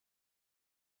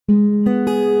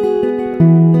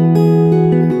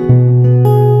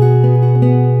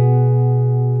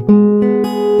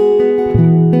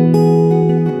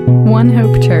One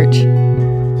Hope Church.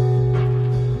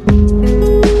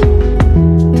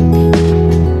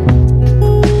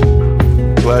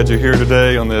 Glad you're here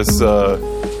today on this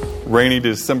rainy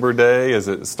December day as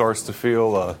it starts to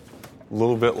feel a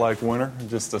little bit like winter,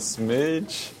 just a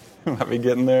smidge. Might be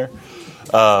getting there.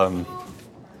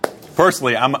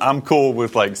 Personally, I'm cool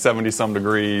with like 70-some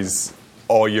degrees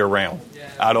all year round.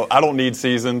 I don't need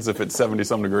seasons if it's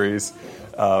 70-some degrees.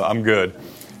 I'm good.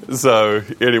 So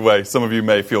anyway, some of you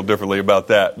may feel differently about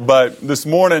that. But this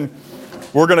morning,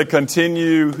 we're going to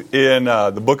continue in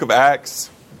the book of Acts.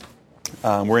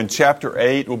 We're in chapter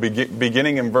 8. We'll be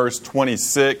beginning in verse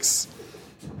 26.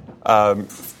 The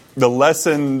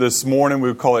lesson this morning, we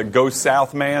would call it Go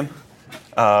South, Man.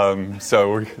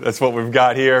 So that's what we've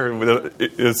got here.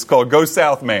 It's called Go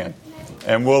South, Man.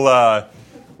 And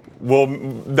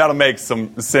that'll make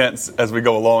some sense as we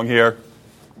go along here.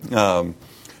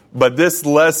 But this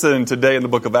lesson today in the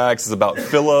book of Acts is about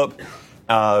Philip,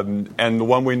 and the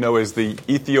one we know is the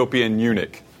Ethiopian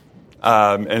eunuch.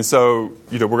 And so,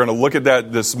 we're going to look at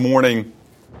that this morning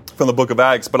from the book of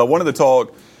Acts. But I wanted to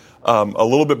talk a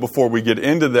little bit before we get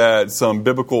into that, some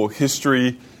biblical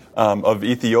history of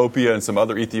Ethiopia and some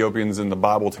other Ethiopians in the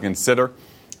Bible to consider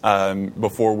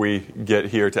before we get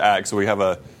here to Acts. So we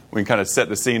can kind of set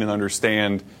the scene and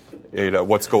understand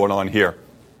what's going on here.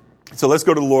 So let's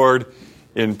go to the Lord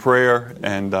in prayer,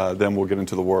 and then we'll get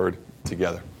into the Word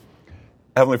together.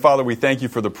 Heavenly Father, we thank you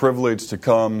for the privilege to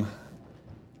come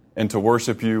and to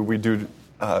worship you. We do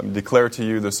declare to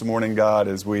you this morning, God,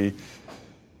 as we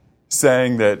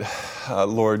sang that,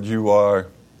 Lord, you are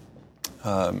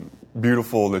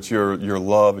beautiful, that your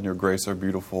love and your grace are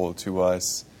beautiful to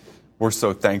us. We're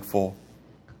so thankful.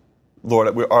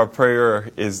 Lord, our prayer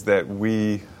is that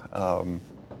we,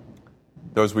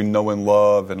 those we know and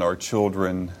love, and our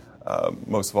children,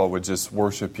 most of all, would just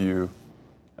worship you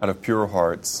out of pure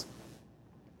hearts.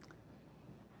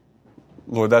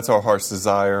 Lord, that's our heart's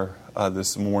desire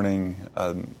this morning.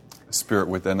 Spirit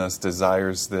within us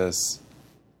desires this.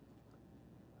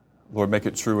 Lord, make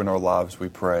it true in our lives, we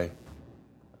pray,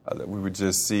 that we would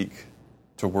just seek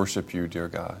to worship you, dear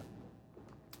God.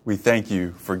 We thank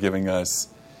you for giving us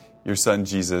your Son,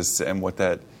 Jesus, and what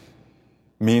that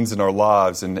means in our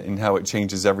lives and how it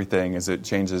changes everything, as it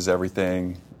changes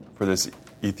everything for this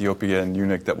Ethiopian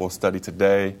eunuch that we'll study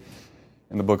today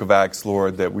in the book of Acts,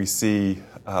 Lord, that we see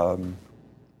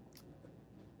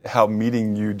how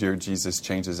meeting you, dear Jesus,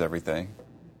 changes everything.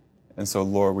 And so,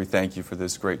 Lord, we thank you for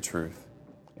this great truth.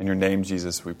 In your name,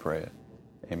 Jesus, we pray it.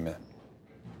 Amen.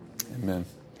 Amen.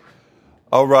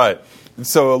 All right.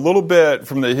 So a little bit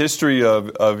from the history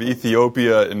of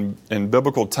Ethiopia in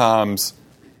biblical times.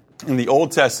 In the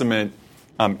Old Testament,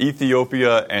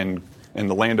 Ethiopia and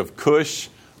the land of Cush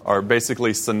are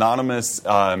basically synonymous.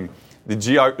 The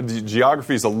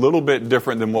geography is a little bit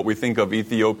different than what we think of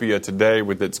Ethiopia today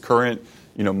with its current,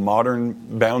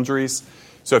 modern boundaries.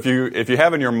 So if you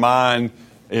have in your mind,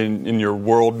 in your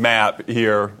world map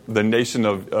here, the nation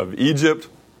of Egypt,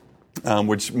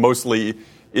 which mostly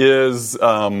is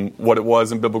what it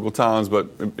was in biblical times,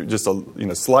 but just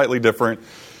slightly different.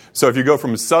 So if you go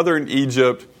from southern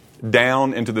Egypt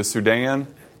down into the Sudan,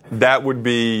 that would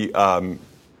be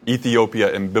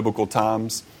Ethiopia in biblical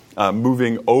times.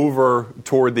 Moving over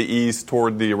toward the east,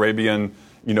 toward the Arabian,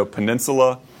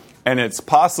 peninsula. And it's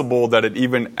possible that it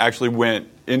even actually went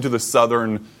into the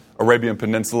southern Arabian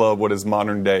Peninsula, what is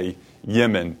modern-day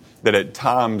Yemen, that at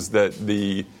times that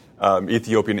the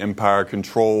Ethiopian Empire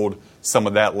controlled some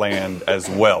of that land as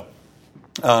well.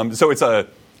 So it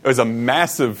was a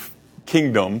massive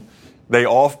kingdom. They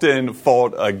often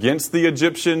fought against the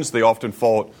Egyptians. They often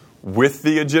fought with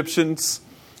the Egyptians.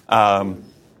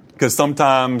 Because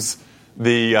sometimes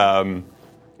the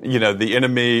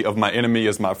enemy of my enemy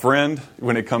is my friend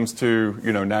when it comes to,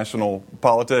 national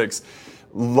politics.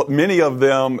 Many of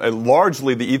them,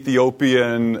 largely the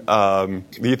Ethiopians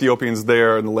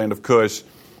there in the land of Cush,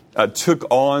 took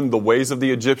on the ways of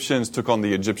the Egyptians, took on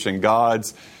the Egyptian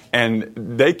gods, and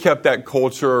they kept that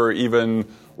culture even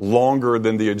longer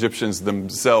than the Egyptians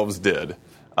themselves did.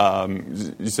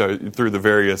 So through the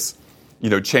various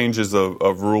changes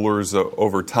of rulers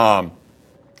over time.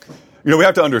 We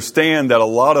have to understand that a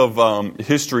lot of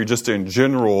history just in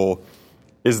general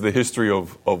is the history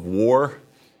of war.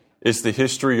 It's the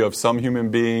history of some human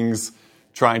beings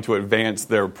trying to advance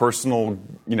their personal,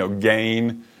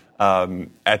 gain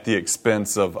at the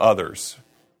expense of others.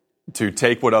 To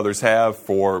take what others have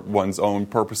for one's own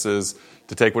purposes,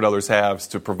 to take what others have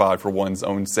to provide for one's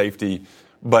own safety.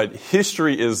 But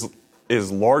history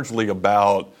is largely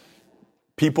about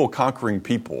people conquering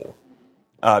people.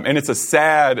 And it's a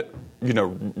sad,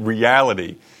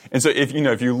 reality. And so if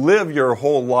you live your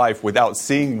whole life without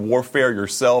seeing warfare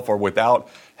yourself, or without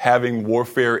having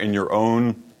warfare in your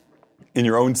own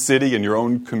city, in your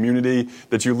own community,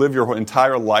 that you live your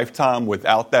entire lifetime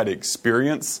without that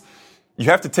experience, you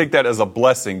have to take that as a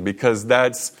blessing, because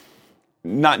that's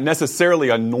not necessarily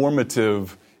a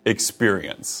normative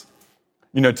experience.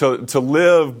 To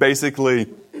live basically,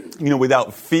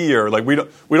 without fear, like we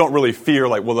don't really fear,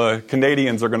 like, well, the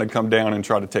Canadians are going to come down and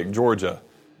try to take Georgia,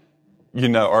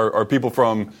 or people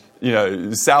from,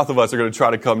 south of us are going to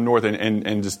try to come north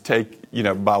and just take,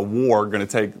 by war, going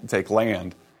to take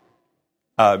land.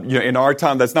 In our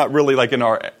time, that's not really like in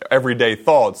our everyday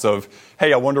thoughts of,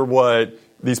 hey, I wonder what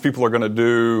these people are going to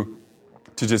do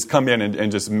to just come in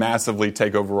and just massively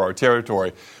take over our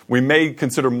territory. We may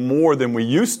consider more than we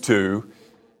used to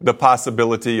the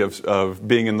possibility of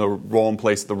being in the wrong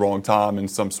place at the wrong time in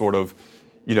some sort of,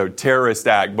 terrorist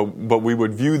act, but we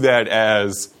would view that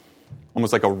as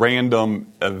almost like a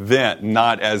random event,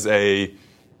 not as a,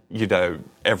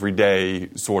 everyday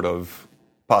sort of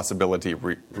possibility,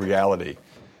 reality.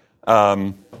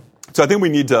 So I think we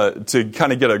need to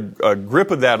kind of get a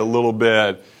grip of that a little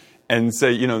bit and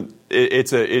say,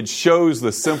 it shows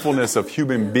the sinfulness of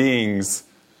human beings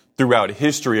throughout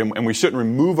history, and we shouldn't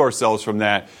remove ourselves from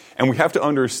that. And we have to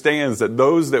understand that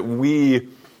those that we,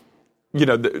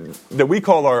 that we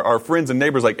call our friends and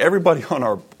neighbors, like everybody on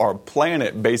our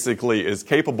planet basically is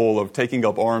capable of taking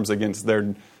up arms against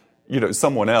their,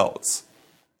 someone else.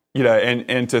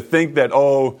 And to think that,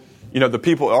 the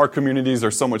people, our communities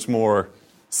are so much more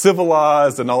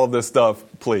civilized and all of this stuff,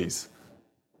 please.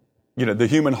 The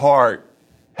human heart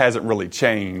hasn't really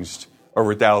changed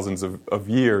over thousands of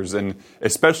years, and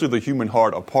especially the human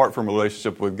heart, apart from a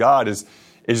relationship with God,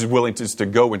 is willing to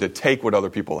go and to take what other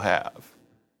people have.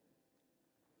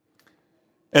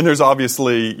 And there's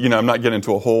obviously, I'm not getting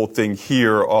into a whole thing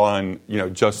here on,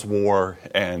 just war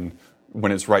and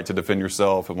when it's right to defend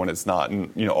yourself and when it's not,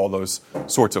 and, all those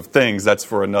sorts of things. That's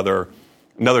for another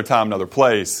time, another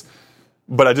place.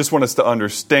 But I just want us to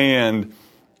understand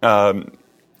the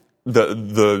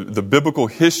biblical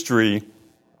history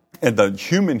and the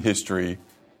human history.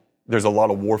 There's a lot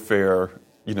of warfare,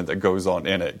 that goes on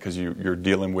in it, because you're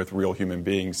dealing with real human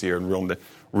beings here and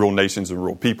real nations and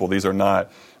real people. These are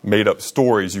not made up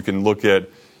stories. You can look at,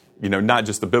 not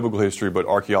just the biblical history, but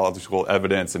archaeological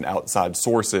evidence and outside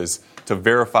sources to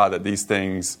verify that these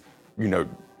things,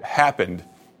 happened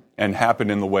and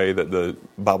happened in the way that the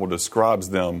Bible describes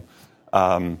them,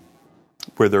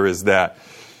 where there is that.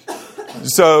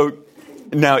 So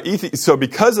now,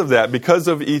 because of that, because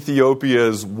of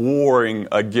Ethiopia's warring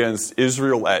against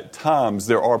Israel at times,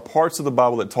 there are parts of the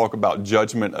Bible that talk about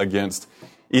judgment against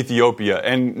Ethiopia.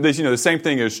 And this, the same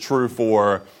thing is true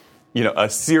for,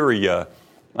 Assyria,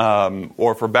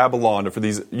 or for Babylon, or for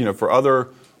these, for other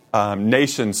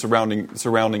nations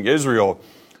surrounding Israel.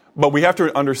 But we have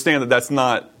to understand that that's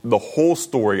not the whole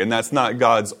story, and that's not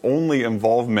God's only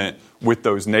involvement with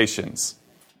those nations.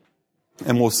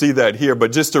 And we'll see that here.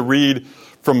 But just to read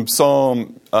from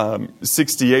Psalm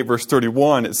 68, verse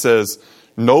 31, it says,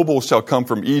 "Nobles shall come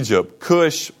from Egypt.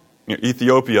 Cush,"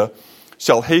 Ethiopia,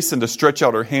 "shall hasten to stretch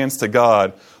out her hands to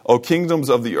God. O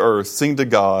kingdoms of the earth, sing to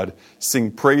God.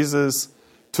 Sing praises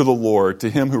to the Lord, to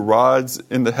him who rides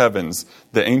in the heavens,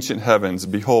 the ancient heavens.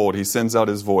 Behold, he sends out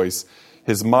his voice,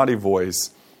 his mighty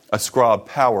voice. Ascribe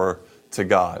power to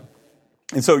God."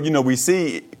 And so, we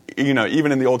see,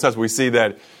 even in the Old Testament, we see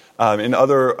that in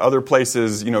other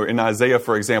places, in Isaiah,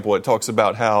 for example, it talks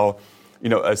about how,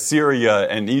 Assyria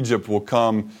and Egypt will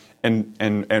come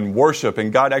and worship,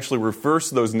 and God actually refers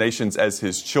to those nations as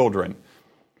his children.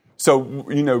 So,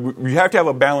 you have to have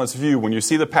a balanced view. When you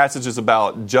see the passages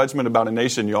about judgment about a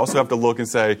nation, you also have to look and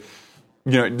say,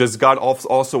 does God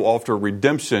also offer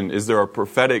redemption? Is there a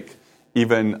prophetic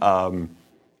even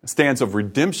stance of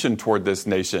redemption toward this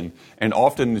nation? And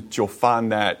often you'll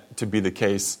find that to be the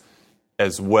case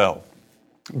as well,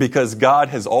 because God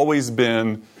has always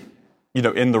been,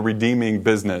 in the redeeming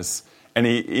business.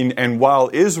 And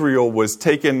while Israel was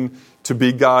taken to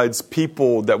be God's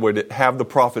people that would have the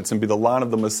prophets and be the line of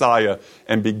the Messiah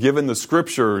and be given the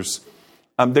scriptures,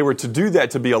 they were to do that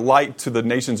to be a light to the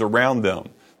nations around them.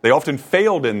 They often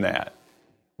failed in that.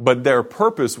 But the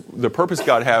purpose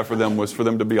God had for them was for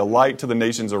them to be a light to the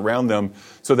nations around them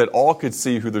so that all could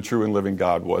see who the true and living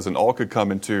God was and all could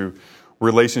come into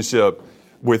relationship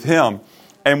with him.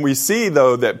 And we see,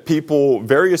 though, that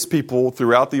various people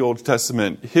throughout the Old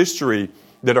Testament history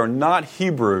that are not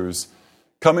Hebrews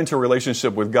come into a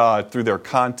relationship with God through their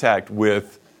contact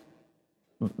with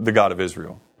the God of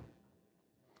Israel.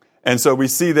 And so we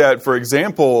see that, for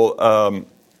example,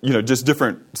 just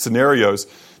different scenarios.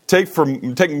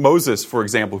 Take Moses, for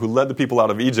example, who led the people out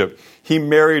of Egypt. He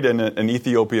married an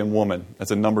Ethiopian woman.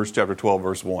 That's in Numbers chapter 12,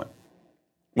 verse 1.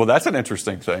 Well, that's an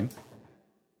interesting thing.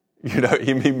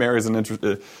 He marries an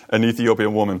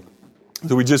Ethiopian woman.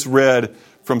 So we just read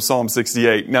from Psalm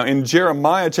 68. Now, in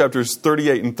Jeremiah chapters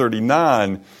 38 and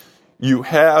 39, you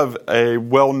have a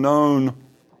well-known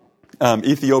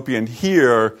Ethiopian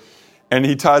here, and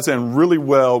he ties in really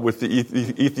well with the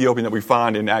Ethiopian that we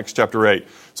find in Acts chapter 8.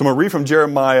 So I'm going to read from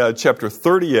Jeremiah chapter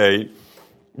 38,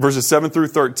 verses 7 through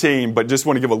 13, but just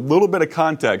want to give a little bit of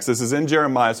context. This is in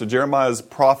Jeremiah, so Jeremiah is a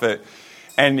prophet,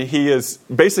 and he is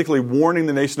basically warning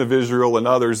the nation of Israel and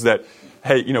others that,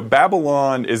 hey,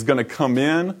 Babylon is going to come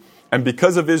in, and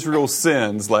because of Israel's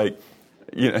sins, like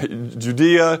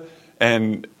Judea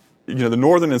and the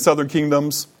northern and southern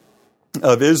kingdoms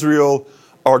of Israel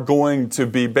are going to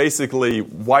be basically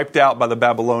wiped out by the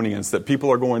Babylonians, that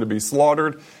people are going to be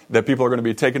slaughtered, that people are going to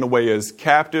be taken away as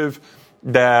captive,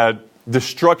 that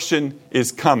destruction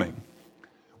is coming.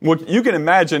 Well, you can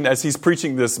imagine as he's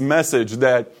preaching this message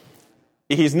that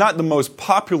he's not the most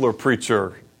popular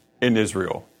preacher in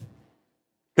Israel.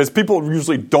 Because people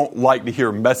usually don't like to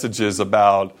hear messages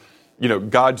about,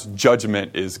 God's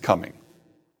judgment is coming.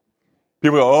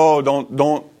 People go, oh,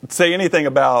 don't say anything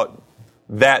about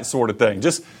that sort of thing.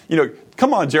 Just,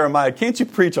 come on, Jeremiah, can't you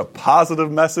preach a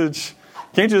positive message?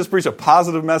 Can't you just preach a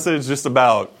positive message just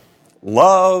about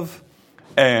love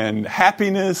and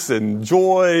happiness and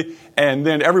joy? And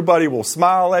then everybody will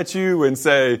smile at you and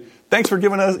say, thanks for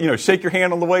giving us, shake your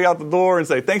hand on the way out the door and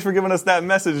say, thanks for giving us that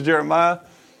message, Jeremiah.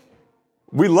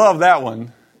 We love that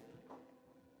one.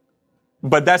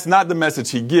 But that's not the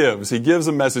message he gives. He gives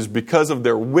a message because of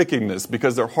their wickedness,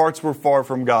 because their hearts were far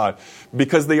from God,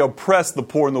 because they oppressed the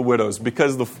poor and the widows,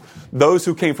 because those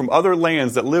who came from other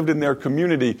lands that lived in their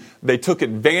community, they took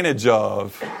advantage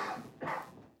of,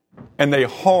 and they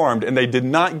harmed, and they did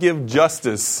not give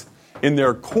justice in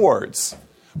their courts,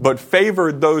 but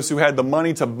favored those who had the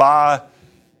money to buy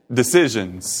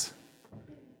decisions,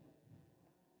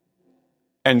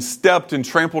 and stepped and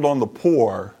trampled on the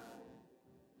poor,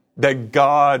 that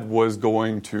God was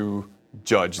going to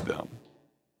judge them.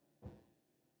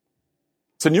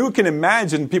 So you can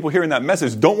imagine people hearing that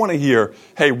message don't want to hear,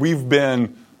 hey, we've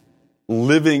been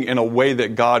living in a way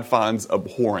that God finds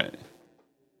abhorrent.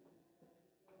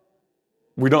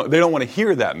 They don't want to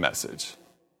hear that message.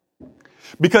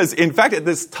 Because, in fact, at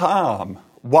this time,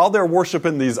 while they're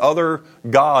worshiping these other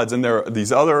gods and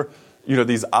these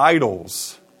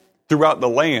idols throughout the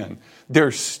land,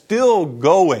 they're still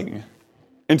going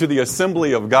into the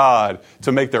assembly of God to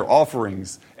make their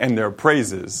offerings and their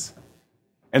praises.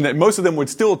 And that most of them would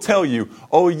still tell you,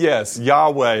 oh yes,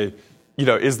 Yahweh,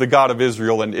 is the God of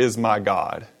Israel and is my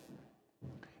God.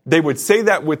 They would say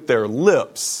that with their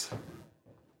lips,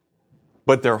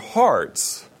 but their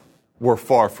hearts were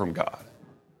far from God.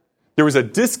 There was a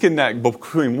disconnect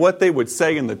between what they would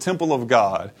say in the temple of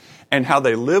God and how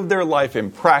they lived their life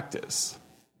in practice.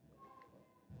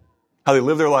 How they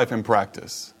lived their life in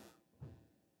practice.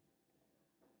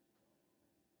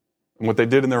 And what they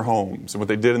did in their homes and what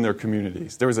they did in their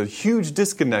communities. There was a huge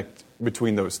disconnect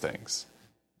between those things.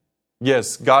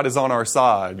 Yes, God is on our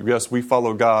side. Yes, we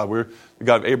follow God. We're the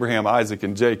God of Abraham, Isaac,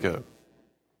 and Jacob.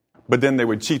 But then they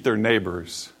would cheat their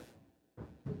neighbors.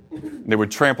 They would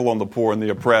trample on the poor and the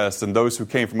oppressed, and those who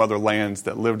came from other lands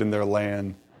that lived in their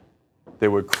land, they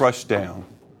would crush down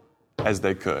as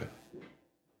they could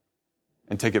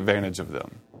and take advantage of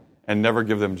them and never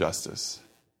give them justice.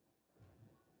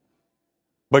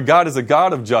 But God is a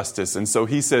God of justice, and so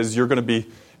he says you're going to be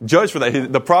judged for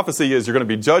that. The prophecy is you're going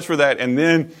to be judged for that, and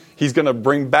then he's going to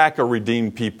bring back a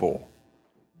redeemed people.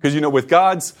 Because, with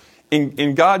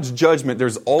in God's judgment,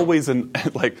 there's always an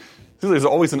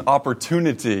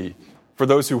opportunity for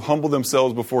those who humble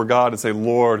themselves before God and say,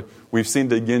 Lord, we've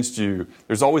sinned against you.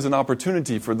 There's always an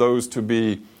opportunity for those to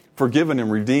be forgiven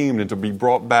and redeemed and to be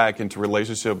brought back into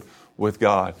relationship with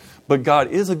God. But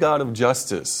God is a God of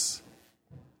justice.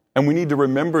 And we need to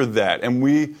remember that. And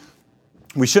we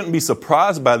shouldn't be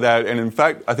surprised by that. And in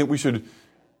fact, I think we should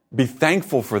be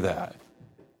thankful for that.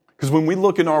 Because when we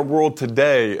look in our world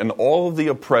today and all of the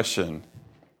oppression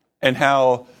and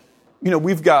how,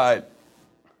 we've got,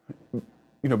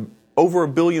 over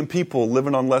 1 billion people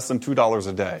living on less than $2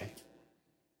 a day.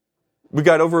 We've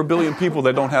got over 1 billion people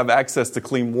that don't have access to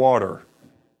clean water.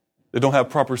 They don't have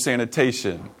proper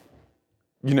sanitation.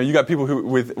 You got people who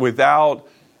without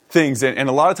things. And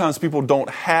a lot of times people don't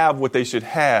have what they should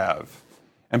have.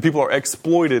 And people are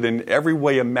exploited in every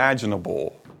way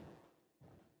imaginable.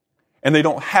 And they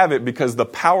don't have it because the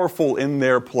powerful in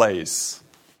their place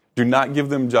do not give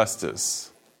them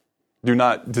justice. Do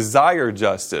not desire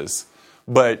justice,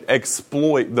 but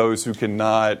exploit those who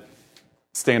cannot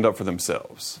stand up for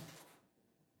themselves.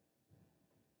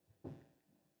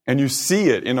 And you see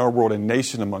it in our world, in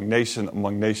nation among nation,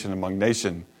 among nation among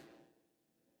nation.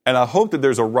 And I hope that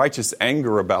there's a righteous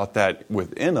anger about that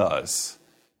within us.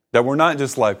 That we're not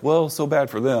just like, well, so bad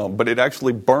for them, but it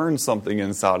actually burns something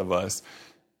inside of us.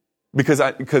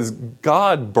 Because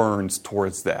God burns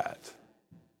towards that.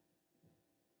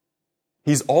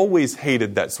 He's always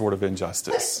hated that sort of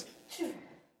injustice.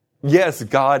 Yes,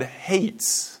 God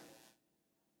hates.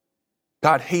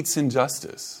 God hates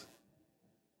injustice.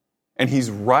 And He's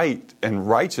right and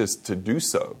righteous to do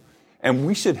so. And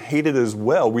we should hate it as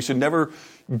well. We should never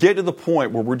get to the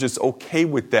point where we're just okay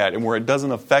with that and where it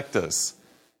doesn't affect us.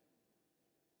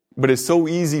 But it's so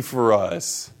easy for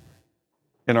us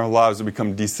in our lives to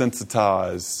become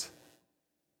desensitized.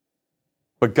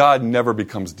 But God never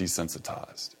becomes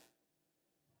desensitized.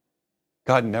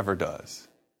 God never does.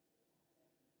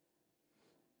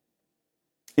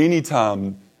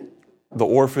 Anytime the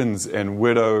orphans and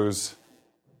widows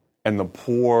and the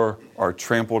poor are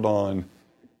trampled on,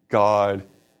 God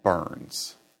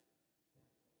burns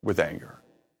with anger.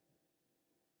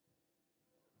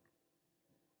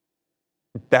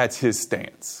 That's His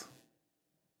stance.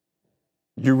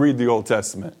 You read the Old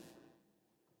Testament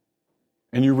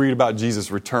and you read about Jesus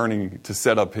returning to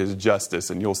set up His justice,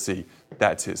 and you'll see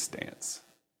that's His stance.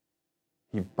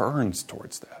 He burns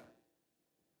towards that.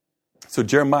 So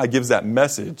Jeremiah gives that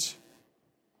message,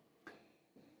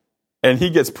 and he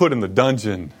gets put in the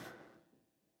dungeon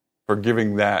for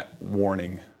giving that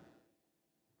warning. It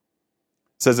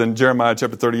says in Jeremiah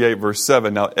chapter 38, verse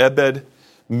 7, now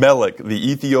Ebed-Melech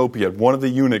the Ethiopian, one of the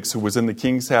eunuchs who was in the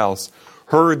king's house,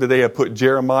 heard that they had put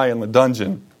Jeremiah in the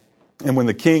dungeon. And when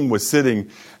the king was sitting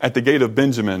at the gate of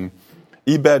Benjamin,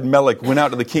 Ebed-Melech went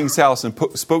out to the king's house and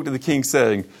spoke to the king,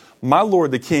 saying, my lord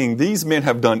the king, these men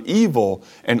have done evil,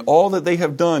 and all that they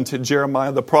have done to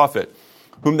Jeremiah the prophet,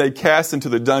 whom they cast into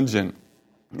the dungeon.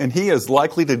 And he is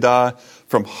likely to die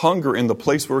from hunger in the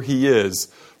place where he is,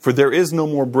 for there is no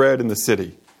more bread in the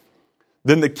city.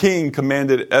 Then the king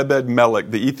commanded Ebed-Melech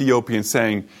the Ethiopian,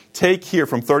 saying, take here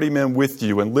from 30 men with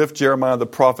you, and lift Jeremiah the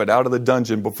prophet out of the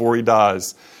dungeon before he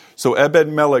dies. So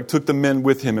Ebed-Melech took the men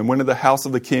with him and went to the house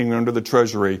of the king under the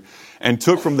treasury, and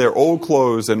took from their old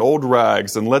clothes and old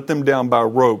rags, and let them down by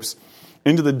ropes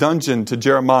into the dungeon to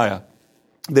Jeremiah.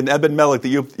 Then Ebed-Melech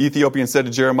the Ethiopian said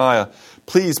to Jeremiah,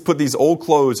 please put these old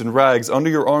clothes and rags under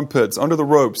your armpits, under the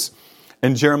ropes.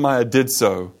 And Jeremiah did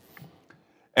so.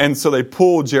 And so they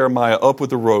pulled Jeremiah up with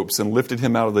the ropes and lifted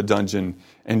him out of the dungeon.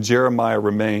 And Jeremiah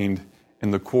remained in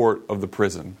the court of the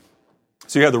prison.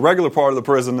 So you had the regular part of the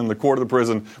prison and the court of the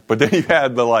prison, but then you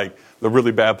had the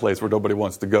really bad place where nobody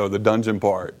wants to go, the dungeon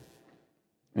part.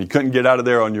 And you couldn't get out of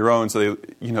there on your own. So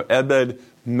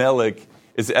Ebed-Melech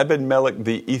is Ebed-Melech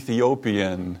the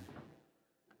Ethiopian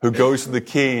who goes to the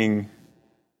king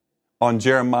on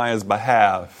Jeremiah's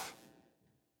behalf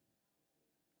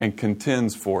and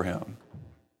contends for him.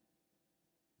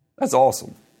 That's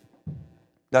awesome.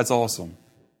 That's awesome.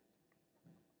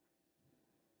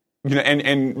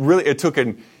 And really it took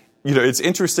it's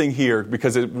interesting here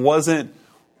because it wasn't,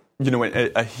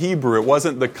 a Hebrew. It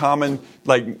wasn't the common,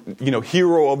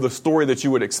 hero of the story that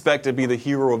you would expect to be the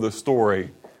hero of the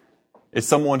story. It's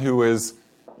someone who is,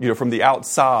 from the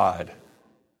outside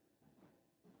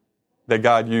that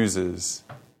God uses.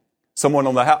 Someone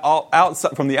on the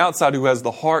outside, from the outside who has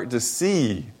the heart to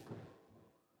see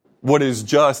what is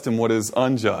just and what is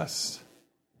unjust.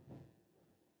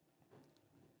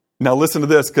 Now listen to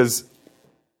this, because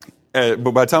by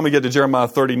the time we get to Jeremiah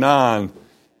 39,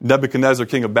 Nebuchadnezzar,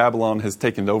 king of Babylon, has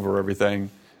taken over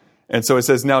everything. And so it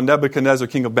says, now Nebuchadnezzar,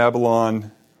 king of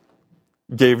Babylon,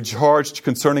 gave charge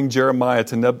concerning Jeremiah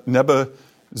to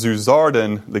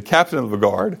Nebuzaradan, the captain of the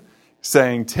guard,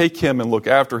 saying, take him and look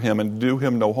after him and do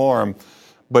him no harm,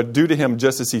 but do to him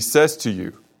just as he says to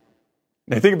you.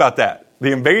 Now think about that.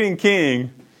 The invading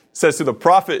king says to the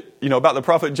prophet, about the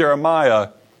prophet Jeremiah,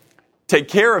 take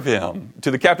care of him, to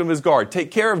the captain of his guard,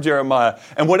 take care of Jeremiah,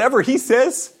 and whatever he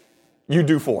says, you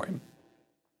do for him.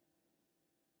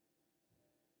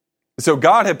 So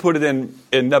God had put it in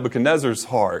Nebuchadnezzar's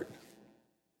heart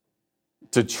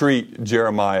to treat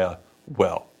Jeremiah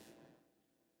well.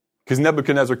 Because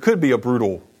Nebuchadnezzar could be a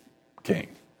brutal king.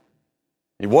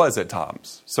 He was at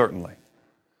times, certainly.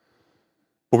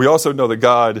 But we also know that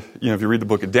God, if you read the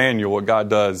book of Daniel, what God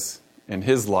does in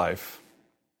his life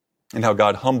and how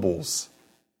God humbles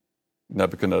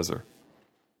Nebuchadnezzar.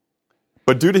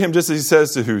 But do to him just as he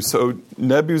says to who. So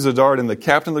Nebuzaradan, the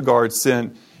captain of the guard,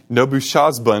 sent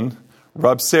Nebuchadnezzar,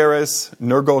 Rabsaris,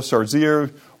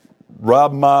 Nergal-Sharzir,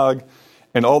 Rabmag,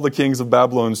 and all the kings of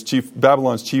Babylon's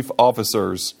chief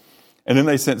officers. And then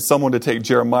they sent someone to take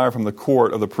Jeremiah from the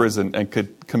court of the prison and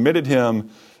committed him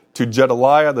to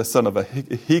Gedaliah, the son of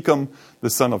Ahikam, the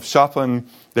son of Shaphan,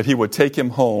 that he would take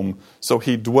him home. So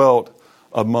he dwelt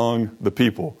among the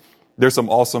people. There's some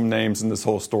awesome names in this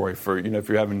whole story for, if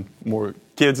you're having more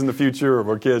kids in the future or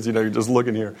more kids, you're just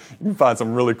looking here. You can find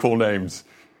some really cool names.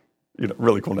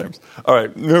 Really cool names. All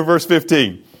right, verse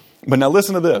 15. But now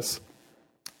listen to this.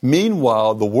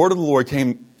 Meanwhile, the word of the Lord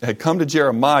had come to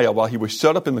Jeremiah while he was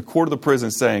shut up in the court of the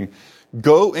prison, saying,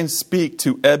 Go and speak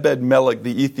to Ebed-Melech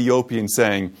the Ethiopian,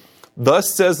 saying,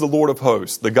 Thus says the Lord of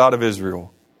hosts, the God of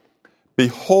Israel,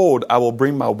 Behold, I will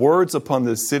bring my words upon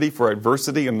this city for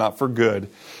adversity and not for good,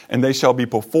 and they shall be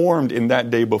performed in that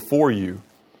day before you.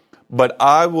 But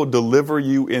I will deliver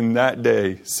you in that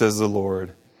day, says the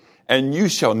Lord, and you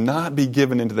shall not be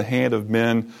given into the hand of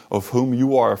men of whom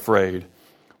you are afraid.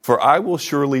 For I will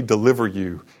surely deliver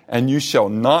you, and you shall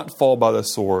not fall by the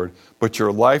sword, but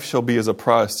your life shall be as a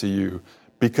prize to you,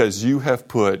 because you have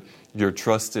put your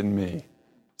trust in me,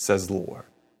 says the Lord.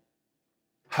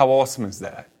 How awesome is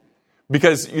that?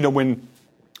 Because, when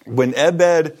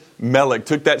Ebed-Melech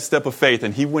took that step of faith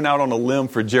and he went out on a limb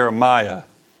for Jeremiah,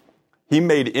 he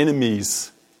made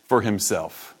enemies for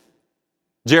himself.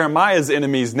 Jeremiah's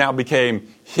enemies now became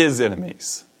his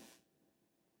enemies.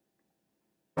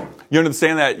 You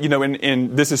understand that,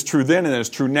 and this is true then and it's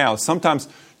true now. Sometimes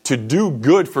to do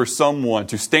good for someone,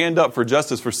 to stand up for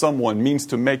justice for someone, means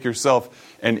to make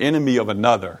yourself an enemy of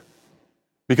another.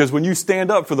 Because when you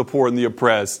stand up for the poor and the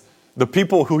oppressed, the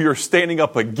people who you're standing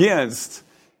up against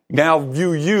now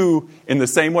view you in the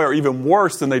same way or even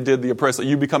worse than they did the oppressed.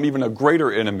 You become even a greater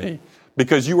enemy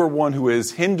because you are one who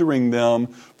is hindering them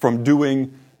from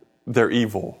doing their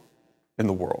evil in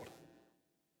the world.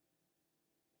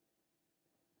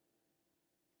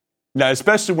 Now,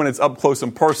 especially when it's up close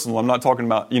and personal, I'm not talking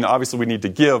about, obviously we need to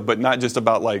give, but not just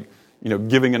about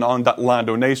giving an online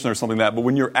donation or something like that. But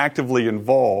when you're actively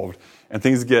involved and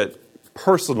things get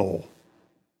personal,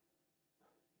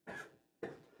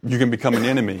 you can become an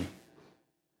enemy.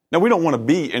 Now, we don't want to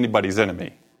be anybody's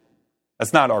enemy.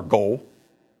 That's not our goal.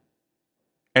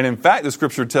 And in fact, the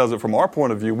Scripture tells it from our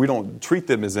point of view, we don't treat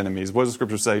them as enemies. What does the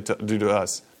Scripture say to do to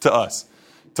us?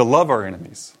 To love our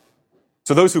enemies.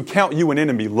 So those who count you an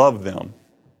enemy, love them.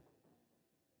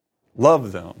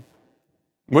 Love them.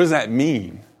 What does that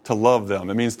mean, to love them?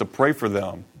 It means to pray for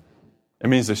them. It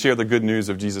means to share the good news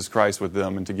of Jesus Christ with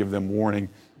them and to give them warning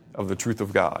of the truth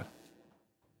of God.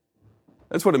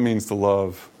 That's what it means to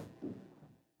love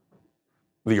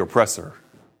the oppressor.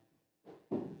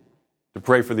 To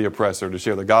pray for the oppressor, to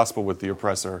share the gospel with the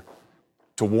oppressor,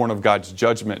 to warn of God's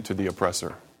judgment to the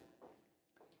oppressor.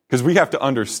 Because we have to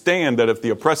understand that if the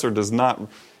oppressor does not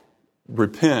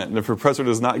repent, and if the oppressor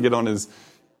does not get on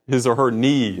his or her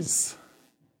knees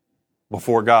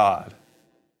before God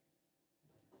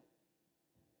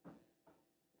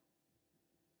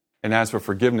and ask for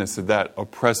forgiveness, that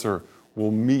oppressor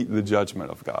will meet the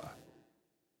judgment of God.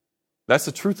 That's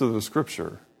the truth of the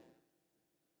Scripture.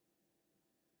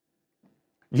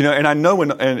 And I know,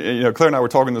 Claire and I were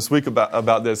talking this week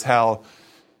about this, how,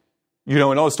 in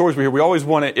all the stories we hear, we always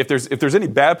want to, if there's any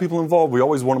bad people involved, we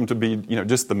always want them to be,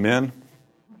 just the men.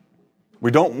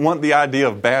 We don't want the idea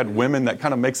of bad women. That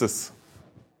kind of makes us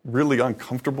really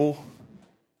uncomfortable.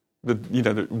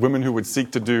 The women who would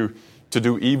seek to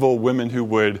do evil, women who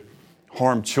would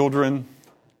harm children.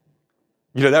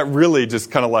 That really just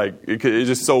kind of it's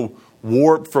just so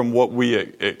warped from what we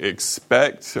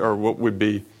expect or what would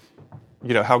be,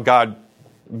 how God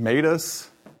made us.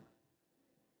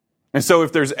 And so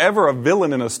if there's ever a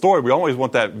villain in a story, we always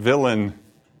want that villain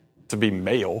to be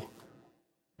male.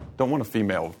 Don't want a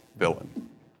female villain.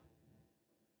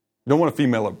 Don't want a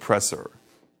female oppressor.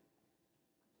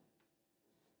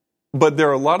 But there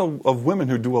are a lot of women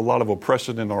who do a lot of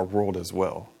oppression in our world as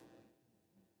well.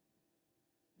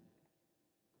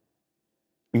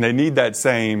 And they need that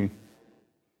same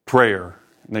prayer.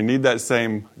 And they need that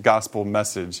same gospel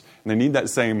message. And they need that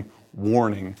same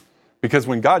warning. Because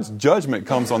when God's judgment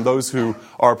comes on those who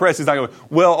are oppressed, He's not going,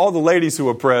 well, all the ladies who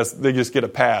oppress, they just get a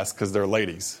pass because they're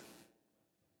ladies.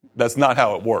 That's not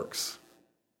how it works.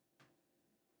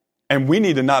 And we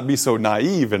need to not be so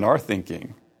naive in our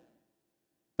thinking.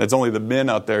 It's only the men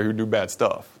out there who do bad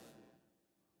stuff.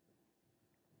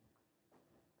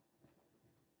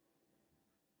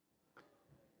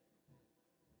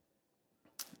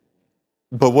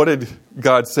 But what did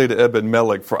God say to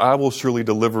Ebed-Melech? For I will surely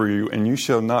deliver you, and you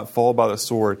shall not fall by the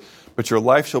sword, but your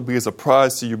life shall be as a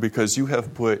prize to you, because you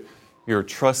have put your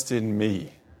trust in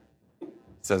me,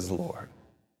 says the Lord.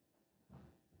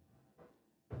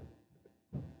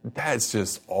 That's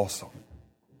just awesome.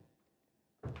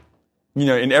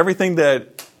 In everything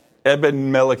that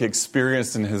Ebed-Melech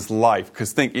experienced in his life,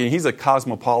 because he's a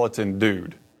cosmopolitan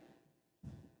dude,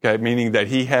 okay, meaning that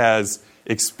he has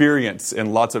experience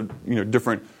in lots of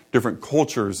different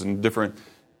cultures and different,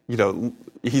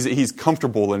 he's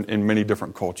comfortable in many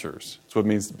different cultures. That's what it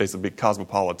means basically to be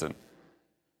cosmopolitan.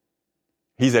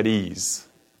 He's at ease,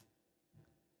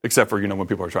 except for when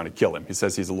people are trying to kill him. He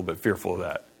says he's a little bit fearful of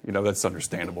that. That's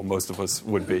understandable. Most of us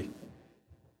would be.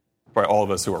 Probably all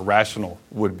of us who are rational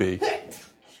would be.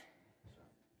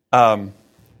 But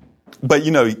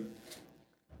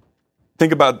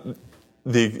think about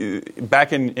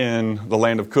back in the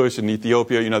land of Cush in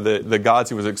Ethiopia, the gods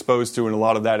he was exposed to, and a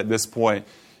lot of that at this point,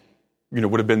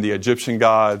 would have been the Egyptian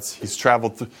gods. He's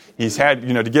traveled, he's had,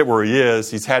 to get where he is,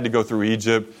 he's had to go through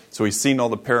Egypt. So he's seen all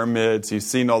the pyramids, he's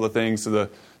seen all the things to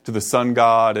the sun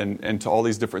god and to all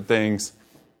these different things.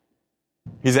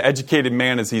 He's an educated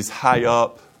man as he's high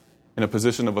up in a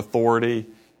position of authority.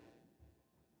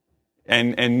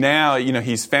 And now,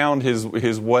 he's found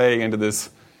his way into this,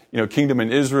 kingdom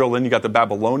in Israel. Then you got the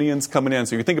Babylonians coming in.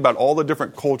 So you think about all the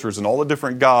different cultures and all the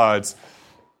different gods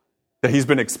that he's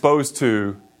been exposed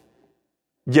to,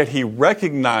 yet he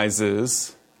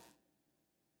recognizes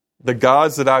the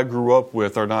gods that I grew up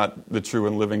with are not the true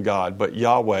and living God, but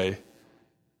Yahweh,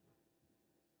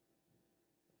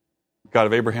 God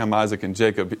of Abraham, Isaac, and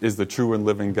Jacob, is the true and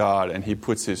living God, and he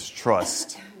puts his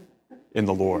trust in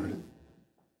the Lord.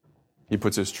 He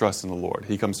puts his trust in the Lord.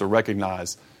 He comes to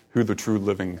recognize who the true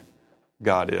living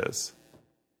God is.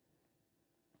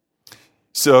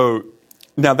 So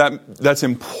now that's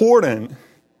important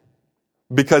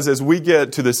because as we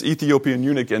get to this Ethiopian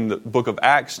eunuch in the book of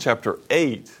Acts chapter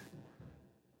 8,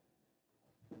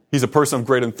 he's a person of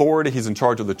great authority. He's in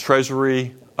charge of the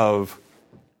treasury of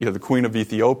the queen of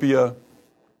Ethiopia.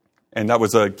 And that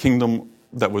was a kingdom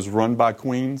that was run by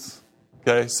queens.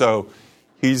 Okay, so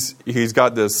he's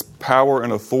got this power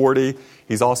and authority.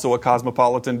 He's also a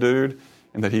cosmopolitan dude,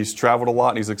 and that he's traveled a lot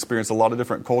and he's experienced a lot of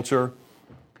different culture.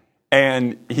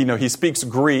 And he speaks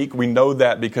Greek. We know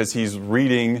that because he's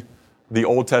reading the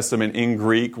Old Testament in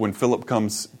Greek when Philip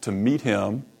comes to meet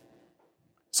him.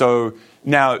 So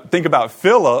now think about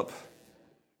Philip,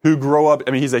 who grew up,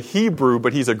 he's a Hebrew,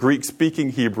 but he's a Greek-speaking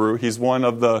Hebrew. He's one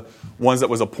of the ones that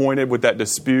was appointed with that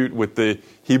dispute with the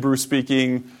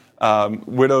Hebrew-speaking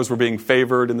widows were being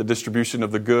favored in the distribution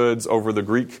of the goods over the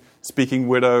Greek-speaking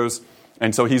widows.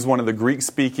 And so he's one of the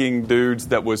Greek-speaking dudes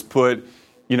that was put,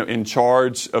 in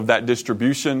charge of that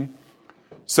distribution.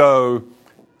 So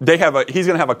he's going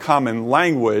to have a common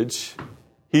language.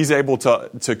 He's able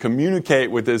to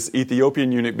communicate with this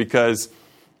Ethiopian eunuch because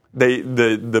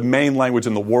the main language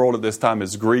in the world at this time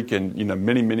is Greek, and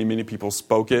many people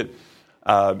spoke it.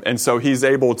 And so he's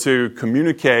able to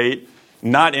communicate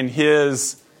not in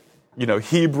his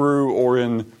Hebrew or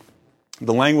in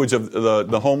the language of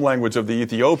the home language of the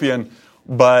Ethiopian,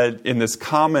 but in this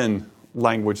common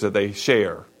language that they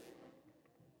share.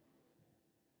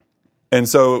 And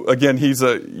so again,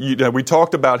 we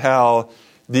talked about how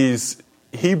these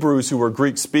Hebrews who were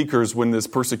Greek speakers, when this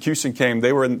persecution came,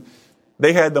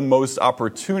 they had the most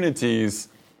opportunities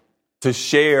to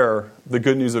share the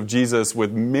good news of Jesus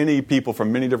with many people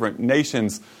from many different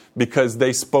nations because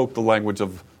they spoke the language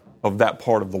of that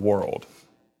part of the world.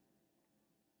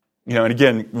 And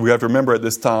again, we have to remember at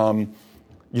this time,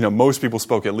 most people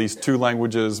spoke at least 2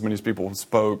 languages. Many people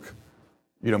spoke,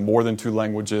 more than 2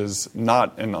 languages,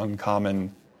 not an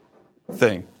uncommon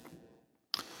thing.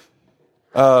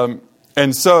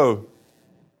 And so,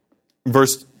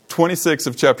 verse 26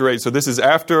 of chapter 8. So this is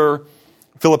after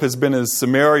Philip has been in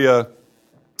Samaria.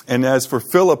 And as for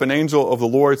Philip, an angel of the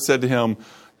Lord said to him,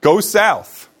 "Go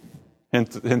south."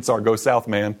 Hence our "Go South"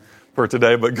 man for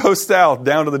today. But go south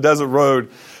down to the desert road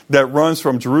that runs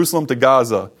from Jerusalem to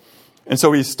Gaza. And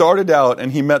so he started out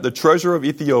and he met the treasurer of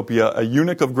Ethiopia, a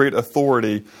eunuch of great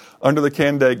authority under the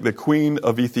Candake, the queen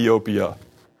of Ethiopia.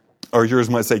 Or yours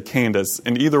might say Candace.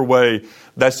 And either way,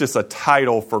 that's just a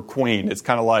title for queen. It's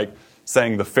kind of like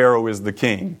saying the Pharaoh is the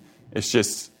king. It's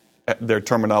just their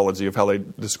terminology of how they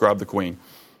describe the queen.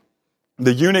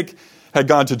 The eunuch had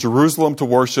gone to Jerusalem to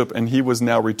worship, and he was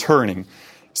now returning.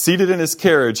 Seated in his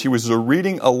carriage, he was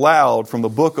reading aloud from the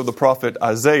book of the prophet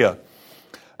Isaiah.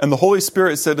 And the Holy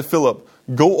Spirit said to Philip,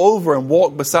 "Go over and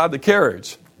walk beside the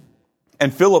carriage."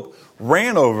 And Philip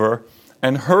ran over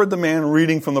and heard the man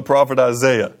reading from the prophet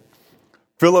Isaiah.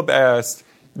 Philip asked,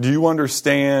 "Do you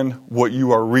understand what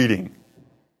you are reading?"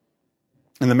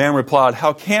 And the man replied,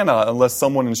 "How can I unless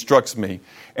someone instructs me?"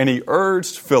 And he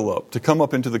urged Philip to come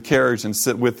up into the carriage and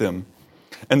sit with him.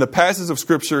 And the passage of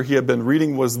scripture he had been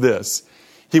reading was this: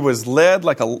 He was led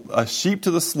like a sheep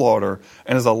to the slaughter,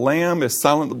 and as a lamb is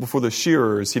silent before the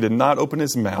shearers, he did not open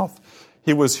his mouth.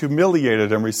 He was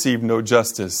humiliated and received no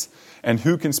justice. And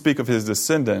who can speak of his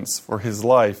descendants? For his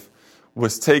life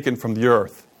was taken from the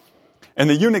earth. And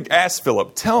the eunuch asked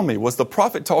Philip, tell me, was the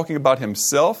prophet talking about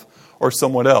himself or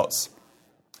someone else?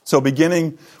 So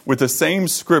beginning with the same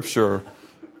scripture,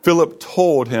 Philip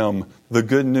told him the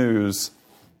good news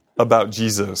about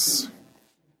Jesus.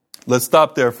 Let's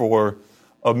stop there for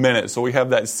a minute. So we have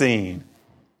that scene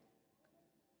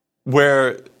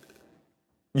where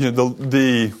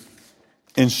the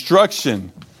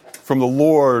instruction from the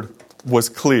Lord was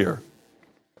clear.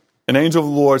 An angel of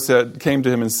the Lord came to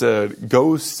him and said,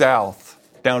 go south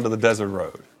down to the desert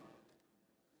road.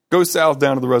 Go south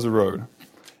down to the desert road.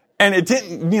 And it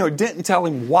didn't tell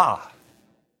him why.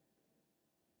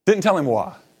 Didn't tell him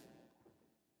why.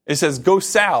 It says, go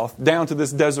south down to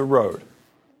this desert road.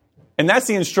 And that's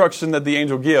the instruction that the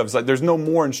angel gives. Like, there's no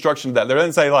more instruction to that. There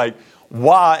doesn't say, like,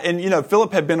 why. And,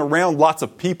 Philip had been around lots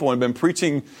of people and been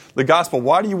preaching the gospel.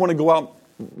 Why do you want to go out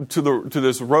to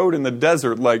this road in the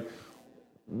desert? Like,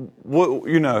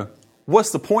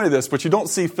 what's the point of this? But you don't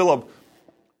see Philip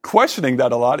questioning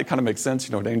that a lot. It kind of makes sense.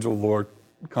 An angel of the Lord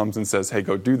comes and says, hey,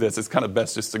 go do this. It's kind of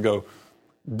best just to go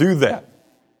do that.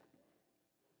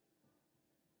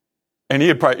 And he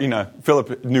had probably,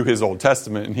 Philip knew his Old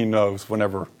Testament, and he knows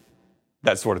whenever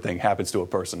that sort of thing happens to a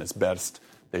person, it's best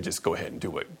they just go ahead and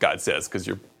do what God says, because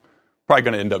you're probably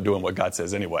going to end up doing what God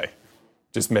says anyway,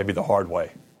 just maybe the hard way,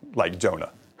 like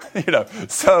Jonah.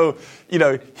 So,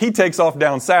 he takes off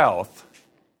down south,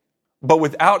 but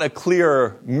without a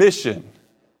clear mission,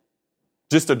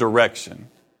 just a direction,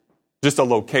 just a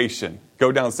location.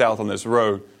 Go down south on this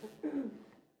road.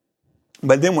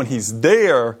 But then when he's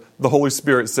there, the Holy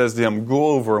Spirit says to him, go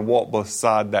over and walk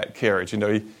beside that carriage.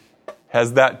 He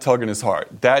has that tug in his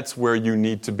heart. That's where you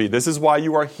need to be. This is why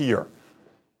you are here.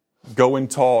 Go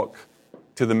and talk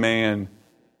to the man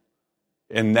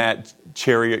in that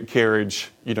chariot carriage,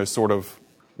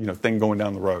 thing going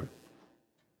down the road.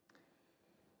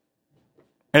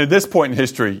 And at this point in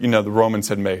history, the Romans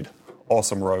had made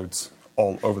awesome roads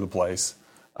all over the place.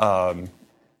 And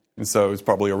so it's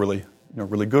probably a really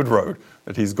good road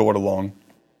that he's going along.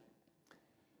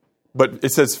 But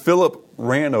it says Philip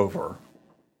ran over.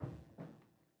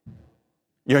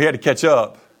 He had to catch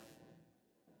up.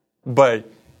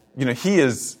 But,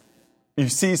 you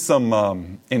see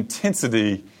some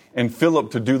intensity in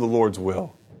Philip to do the Lord's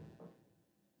will.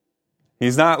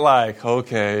 He's not like,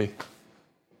 okay,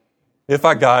 if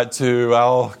I got to,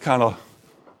 I'll kind of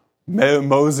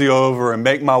mosey over and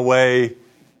make my way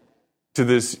to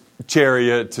this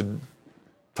chariot to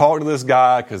talk to this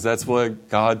guy because that's what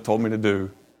God told me to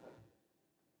do.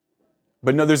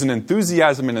 But no, there's an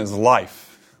enthusiasm in his life.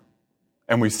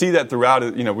 And we see that throughout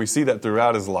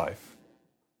his life.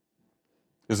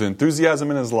 There's an enthusiasm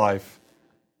in his life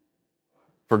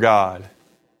for God.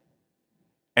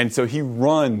 And so he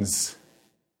runs to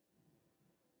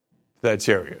that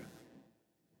chariot.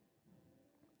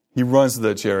 He runs to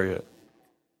that chariot.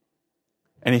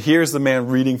 And he hears the man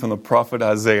reading from the prophet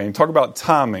Isaiah. And talk about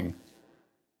timing.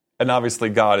 And obviously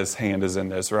God's hand is in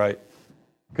this, right?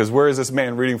 Because where is this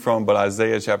man reading from but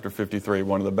Isaiah chapter 53,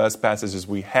 one of the best passages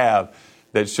we have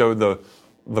that show the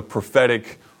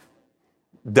prophetic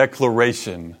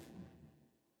declaration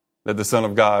that the Son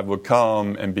of God would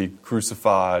come and be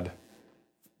crucified,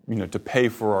 to pay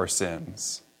for our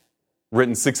sins.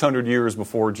 Written 600 years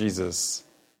before Jesus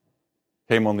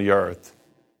came on the earth.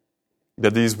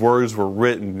 That these words were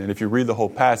written, and if you read the whole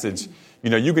passage,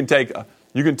 you can take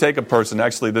a person.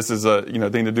 Actually, this is a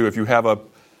thing to do. If you have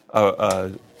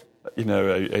a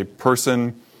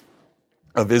person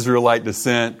of Israelite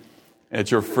descent that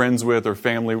you're friends with or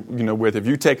family with, if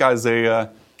you take Isaiah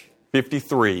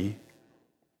 53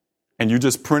 and you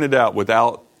just print it out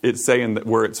without it saying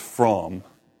where it's from,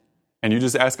 and you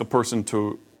just ask a person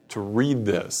to read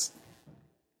this,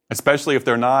 especially if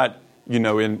they're not in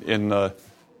the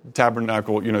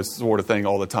tabernacle sort of thing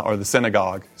all the time, or the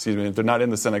synagogue, if they're not in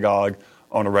the synagogue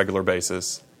on a regular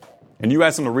basis, and you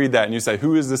ask them to read that and you say,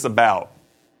 who is this about?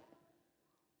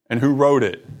 And who wrote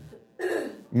it?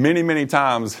 Many, many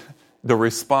times the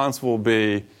response will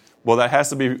be, well, that has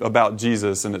to be about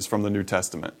Jesus and it's from the New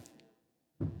Testament.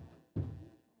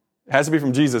 It has to be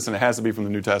from Jesus and it has to be from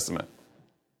the New Testament.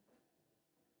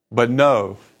 But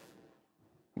no.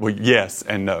 Well, yes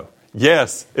and no.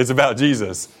 Yes, it's about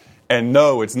Jesus. And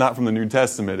no, it's not from the New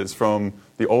Testament. It's from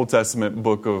the Old Testament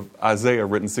book of Isaiah,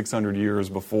 written 600 years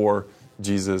before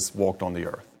Jesus walked on the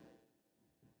earth.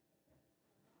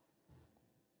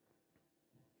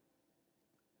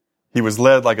 He was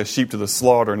led like a sheep to the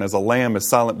slaughter, and as a lamb is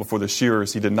silent before the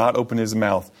shearers, he did not open his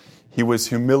mouth. He was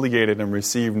humiliated and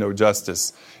received no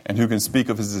justice. And who can speak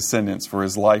of his descendants? For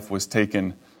his life was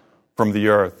taken from the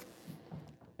earth.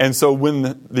 And so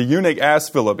when the eunuch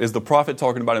asked Philip, is the prophet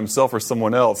talking about himself or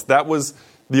someone else? That was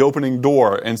the opening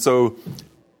door. And so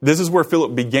this is where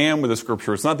Philip began with the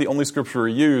scripture. It's not the only scripture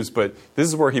he used, but this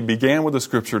is where he began with the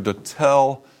scripture to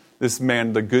tell this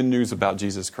man the good news about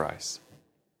Jesus Christ.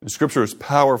 The scripture is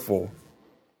powerful.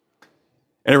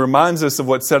 And it reminds us of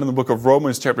what's said in the book of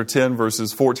Romans chapter 10,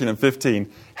 verses 14 and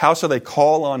 15. How shall they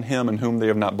call on him in whom they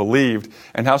have not believed?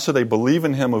 And how shall they believe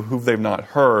in him of whom they have not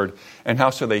heard? And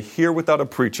how shall they hear without a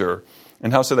preacher?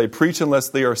 And how shall they preach unless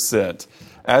they are sent?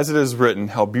 As it is written,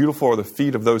 how beautiful are the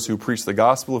feet of those who preach the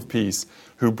gospel of peace,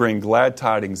 who bring glad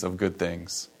tidings of good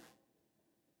things.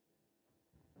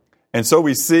 And so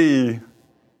we see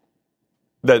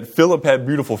that Philip had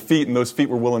beautiful feet, and those feet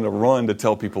were willing to run to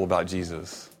tell people about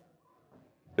Jesus.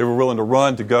 They were willing to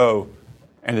run to go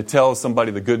and to tell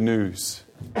somebody the good news.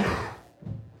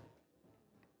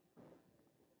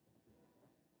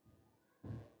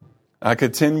 I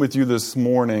contend with you this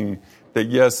morning that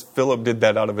yes, Philip did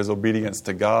that out of his obedience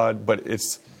to God, but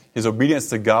his obedience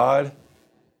to God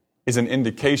is an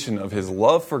indication of his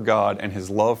love for God and his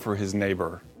love for his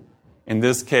neighbor. In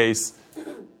this case,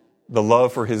 the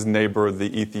love for his neighbor,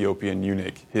 the Ethiopian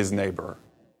eunuch, his neighbor.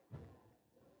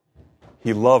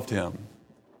 He loved him.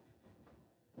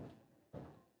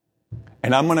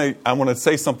 And I'm going to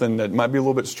say something that might be a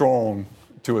little bit strong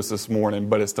to us this morning,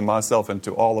 but it's to myself and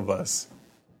to all of us.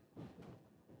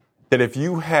 That if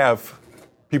you have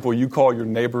people you call your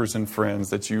neighbors and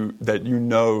friends that you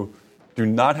know do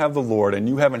not have the Lord, and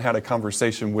you haven't had a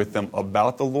conversation with them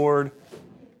about the Lord,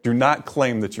 do not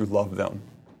claim that you love them.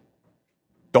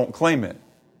 Don't claim it.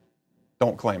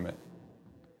 Don't claim it.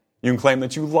 You can claim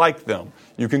that you like them.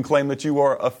 You can claim that you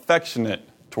are affectionate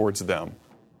towards them.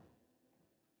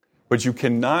 But you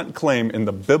cannot claim in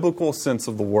the biblical sense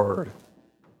of the word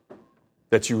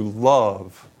that you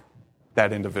love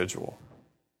that individual.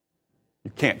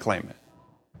 You can't claim it.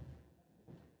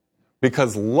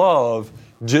 Because love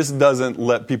just doesn't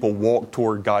let people walk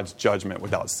toward God's judgment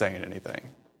without saying anything.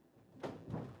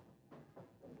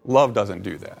 Love doesn't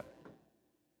do that.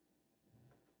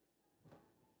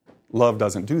 Love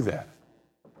doesn't do that.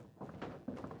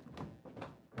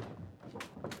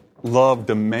 Love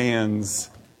demands,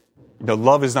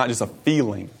 love is not just a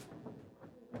feeling.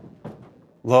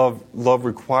 Love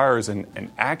requires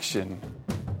an action.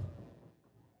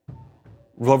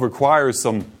 Love requires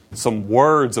some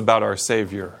words about our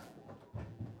Savior.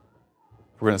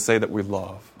 We're going to say that we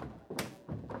love.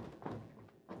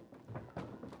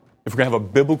 If we're going to have a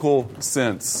biblical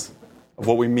sense of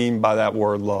what we mean by that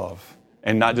word love,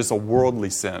 and not just a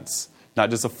worldly sense, not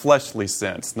just a fleshly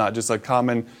sense, not just a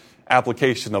common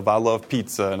application of I love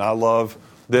pizza and I love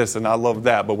this and I love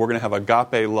that, but we're going to have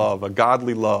agape love, a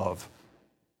godly love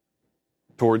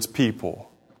towards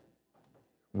people.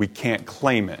 We can't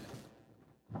claim it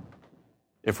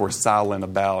if we're silent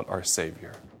about our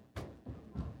Savior.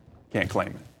 Can't claim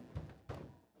it.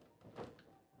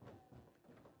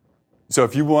 So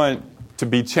if you want to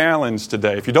be challenged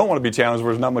today, if you don't want to be challenged,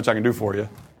 there's not much I can do for you.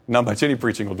 Not much any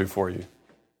preaching will do for you.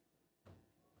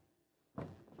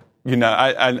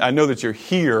 I know that you're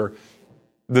here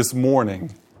this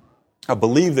morning. I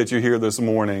believe that you're here this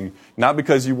morning, not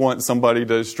because you want somebody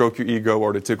to stroke your ego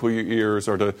or to tickle your ears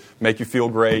or to make you feel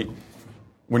great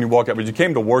when you walk out, but you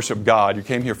came to worship God. You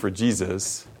came here for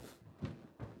Jesus.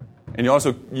 And you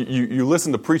also, you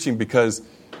listen to preaching because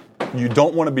you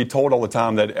don't want to be told all the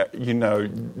time that,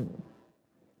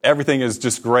 everything is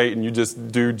just great and you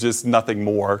just do just nothing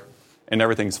more and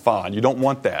everything's fine. You don't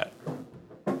want that.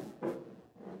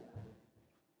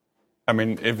 I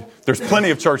mean, if there's plenty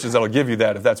of churches that'll give you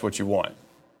that if that's what you want.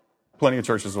 Plenty of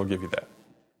churches will give you that.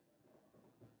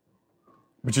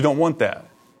 But you don't want that.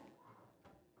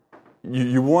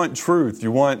 You want truth.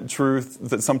 You want truth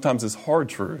that sometimes is hard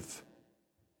truth.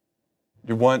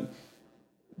 You want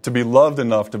to be loved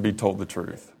enough to be told the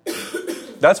truth.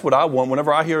 That's what I want.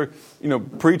 Whenever I hear,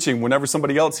 preaching, whenever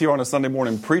somebody else here on a Sunday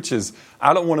morning preaches,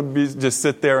 I don't want to just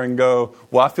sit there and go,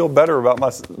 well, I feel better about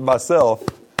myself.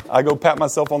 I go pat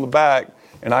myself on the back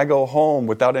and I go home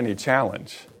without any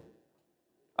challenge.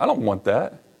 I don't want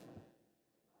that.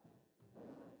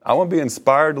 I want to be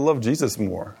inspired to love Jesus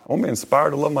more. I want to be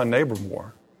inspired to love my neighbor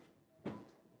more.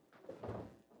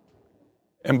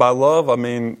 And by love, I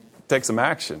mean take some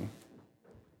action.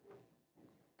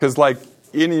 Because like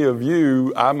any of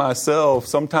you, I myself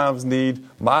sometimes need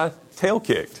my tail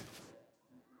kicked.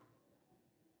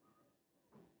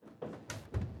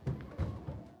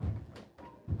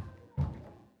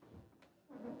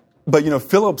 But,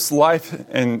 Philip's life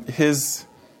and his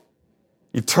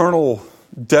eternal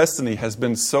destiny has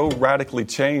been so radically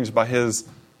changed by his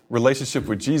relationship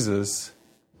with Jesus,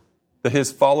 that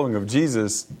his following of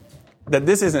Jesus, that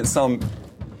this isn't some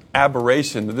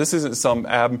aberration, that this isn't some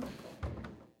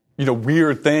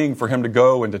weird thing for him to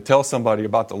go and to tell somebody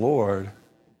about the Lord.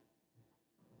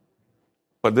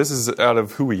 But this is out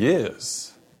of who he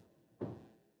is.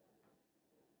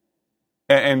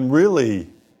 And really,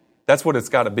 that's what it's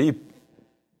got to be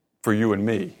for you and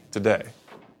me today.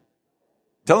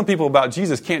 Telling people about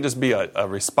Jesus can't just be a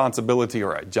responsibility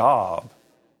or a job.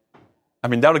 I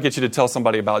mean, that'll get you to tell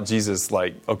somebody about Jesus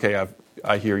like, okay,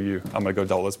 I hear you. I'm going to go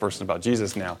tell this person about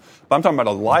Jesus now. But I'm talking about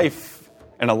a life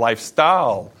and a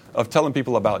lifestyle of telling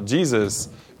people about Jesus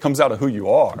comes out of who you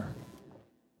are.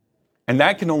 And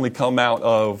that can only come out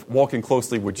of walking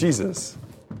closely with Jesus.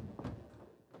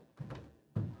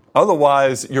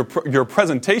 Otherwise, your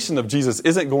presentation of Jesus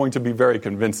isn't going to be very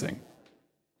convincing.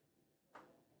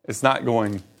 It's not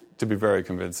going to be very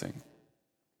convincing.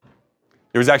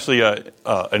 There was actually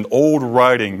an old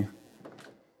writing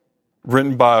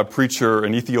written by a preacher,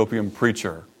 an Ethiopian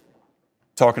preacher,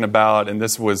 talking about, and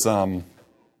this was a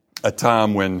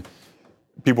time when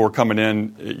people were coming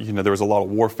in, there was a lot of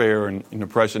warfare and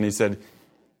oppression. He said,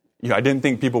 I didn't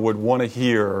think people would want to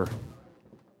hear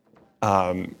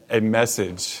a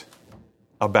message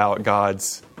about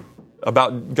God's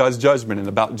judgment and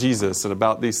about Jesus and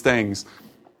about these things.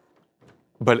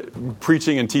 But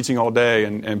preaching and teaching all day,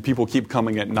 and people keep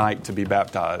coming at night to be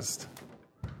baptized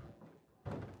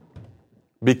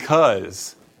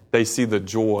because they see the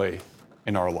joy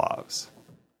in our lives.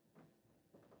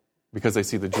 Because they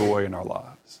see the joy in our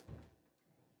lives.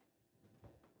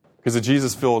 Because a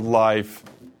Jesus-filled life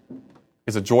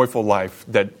is a joyful life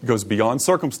that goes beyond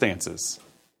circumstances.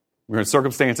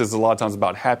 Circumstances is a lot of times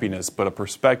about happiness, but a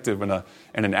perspective and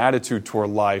an attitude toward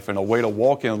life and a way to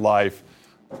walk in life,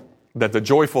 that the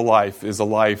joyful life is a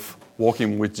life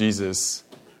walking with Jesus.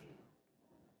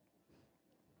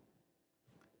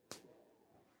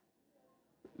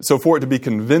 So for it to be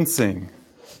convincing,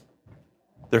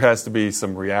 there has to be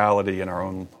some reality in our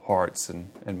own hearts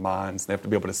and minds. They have to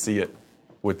be able to see it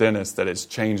within us, that it's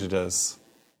changed us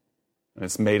and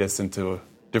it's made us into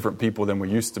different people than we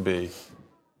used to be.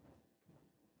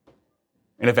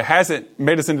 And if it hasn't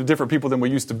made us into different people than we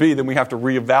used to be, then we have to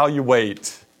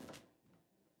reevaluate.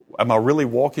 Am I really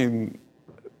walking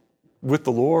with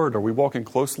the Lord? Are we walking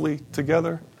closely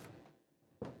together?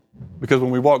 Because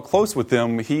when we walk close with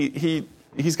Him,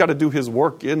 He's got to do His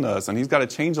work in us, and He's got to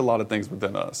change a lot of things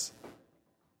within us.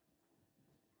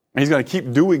 And He's going to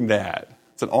keep doing that.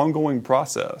 It's an ongoing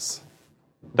process.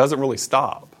 It doesn't really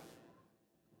stop.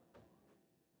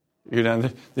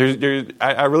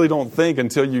 I really don't think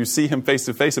until you see Him face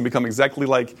to face and become exactly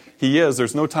like He is,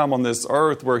 there's no time on this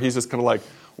earth where He's just kind of like,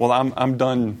 well, I'm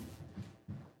done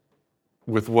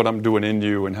with what I'm doing in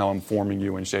you and how I'm forming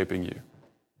you and shaping you.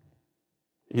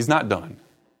 He's not done.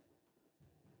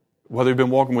 Whether you've been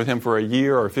walking with Him for a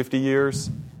year or 50 years,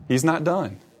 He's not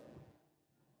done.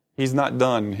 He's not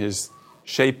done His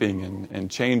shaping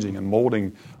and changing and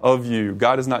molding of you.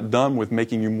 God is not done with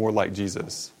making you more like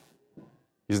Jesus.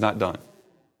 He's not done.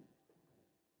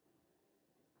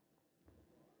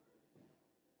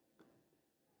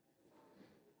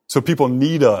 So people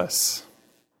need us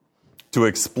to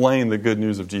explain the good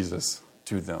news of Jesus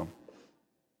to them.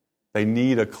 They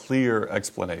need a clear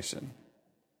explanation.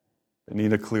 They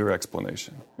need a clear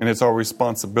explanation. And it's our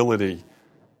responsibility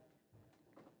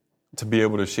to be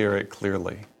able to share it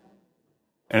clearly.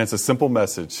 And it's a simple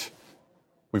message.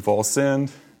 We've all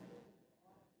sinned.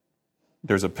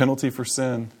 There's a penalty for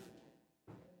sin.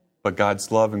 But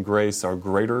God's love and grace are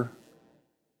greater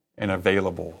and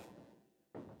available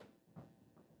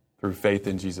through faith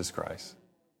in Jesus Christ.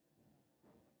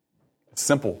 It's a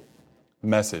simple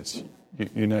message.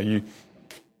 It's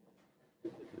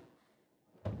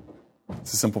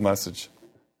a simple message.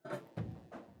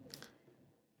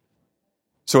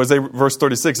 So verse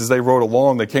 36, as they rode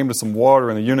along, they came to some water,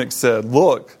 and the eunuch said,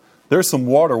 "Look, there's some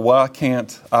water. Why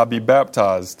can't I be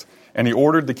baptized?" And he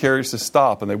ordered the carriage to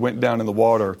stop, and they went down in the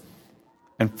water,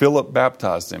 and Philip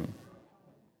baptized him.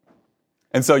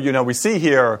 And so, we see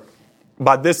here,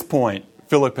 by this point,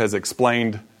 Philip has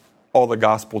explained all the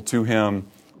gospel to him.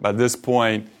 By this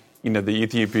point, the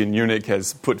Ethiopian eunuch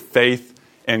has put faith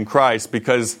in Christ,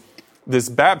 because this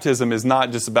baptism is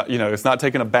not just about, it's not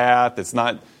taking a bath, it's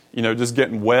not, just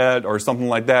getting wet or something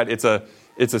like that. It's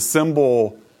a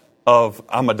symbol of,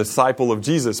 I'm a disciple of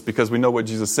Jesus, because we know what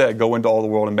Jesus said, go into all the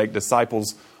world and make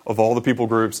disciples of all the people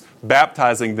groups,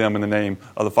 baptizing them in the name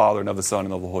of the Father and of the Son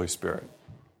and of the Holy Spirit.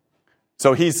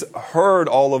 So he's heard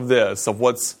all of this, of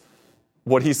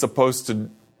what he's supposed to,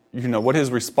 what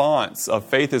his response of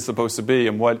faith is supposed to be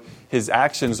and what his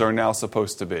actions are now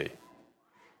supposed to be.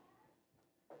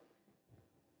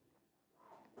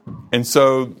 And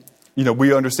so,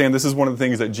 we understand this is one of the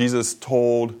things that Jesus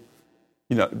told,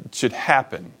 should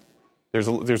happen.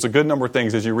 There's a good number of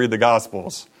things as you read the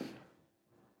Gospels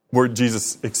where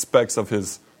Jesus expects of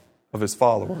his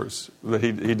followers, that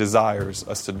he desires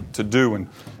us to do and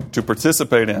to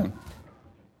participate in.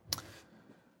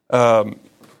 And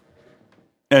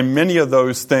many of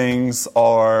those things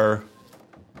are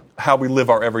how we live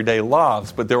our everyday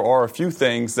lives, but there are a few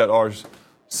things that are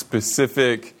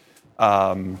specific,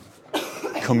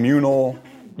 communal,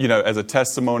 as a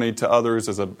testimony to others,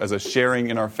 as a sharing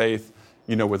in our faith,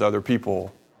 with other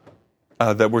people,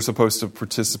 that we're supposed to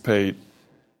participate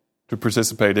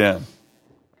in.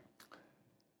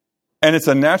 And it's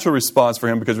a natural response for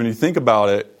him because when you think about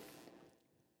it,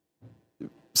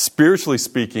 spiritually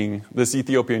speaking, this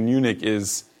Ethiopian eunuch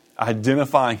is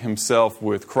identifying himself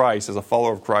with Christ as a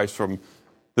follower of Christ from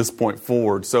this point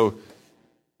forward. So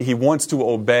he wants to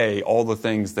obey all the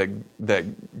things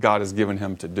that God has given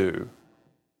him to do,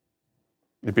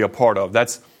 to be a part of.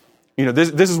 That's,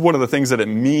 this is one of the things that it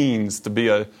means to be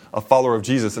a follower of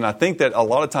Jesus. And I think that a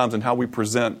lot of times in how we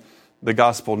present the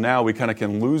gospel now, we kind of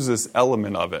can lose this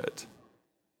element of it.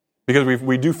 Because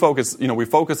we do focus, we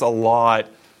focus a lot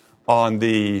on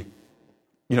the,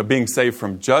 being saved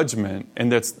from judgment.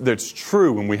 And that's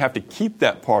true, and we have to keep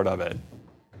that part of it.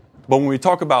 But when we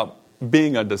talk about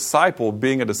being a disciple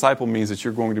means that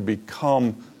you're going to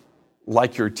become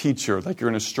like your teacher, like you're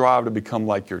going to strive to become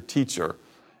like your teacher.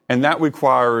 And that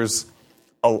requires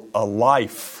a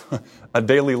life, a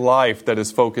daily life that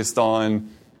is focused on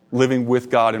living with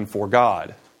God and for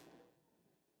God.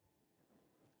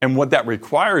 And what that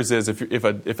requires is if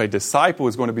a disciple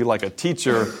is going to be like a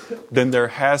teacher, then there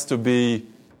has to be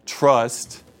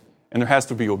trust and there has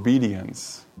to be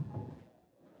obedience.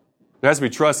 There has to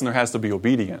be trust and there has to be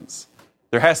obedience.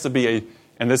 There has to be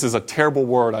and this is a terrible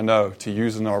word, I know, to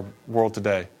use in our world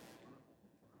today.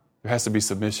 There has to be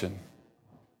submission.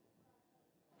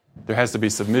 There has to be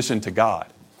submission to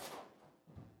God.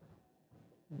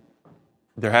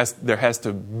 There has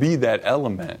to be that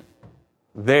element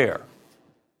there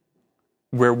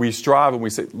where we strive and we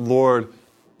say, Lord,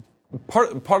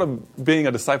 part of being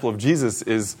a disciple of Jesus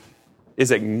is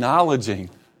acknowledging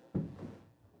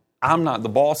I'm not the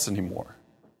boss anymore.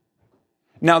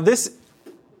 Now, this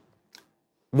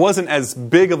wasn't as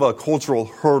big of a cultural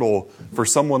hurdle for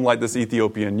someone like this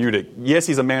Ethiopian eunuch. Yes,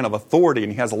 he's a man of authority,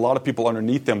 and he has a lot of people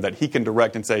underneath him that he can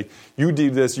direct and say, you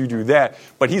do this, you do that.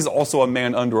 But he's also a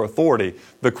man under authority.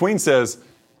 The queen says,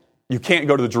 you can't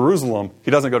go to Jerusalem.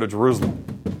 He doesn't go to Jerusalem.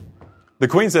 The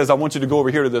queen says, I want you to go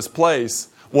over here to this place.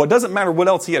 Well, it doesn't matter what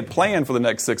else he had planned for the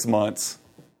next 6 months.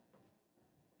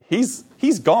 He's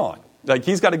gone. Like,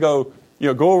 he's got to go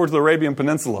over to the Arabian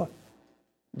Peninsula.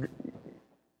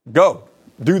 Go.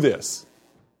 Do this.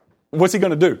 What's he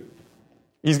going to do?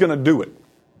 He's going to do it.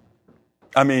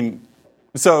 I mean,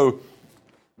 so,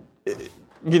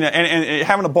 and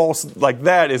having a boss like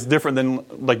that is different than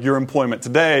like your employment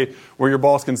today, where your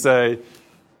boss can say,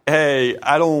 hey,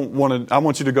 I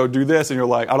want you to go do this. And you're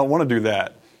like, I don't want to do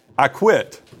that. I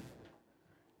quit.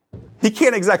 He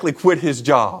can't exactly quit his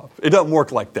job. It doesn't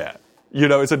work like that.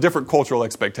 It's a different cultural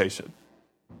expectation.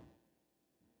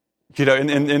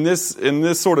 In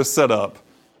this sort of setup,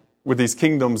 with these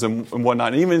kingdoms and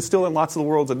whatnot, and even still in lots of the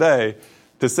world today,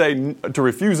 to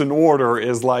refuse an order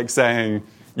is like saying,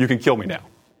 you can kill me now.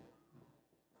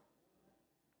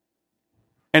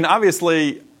 And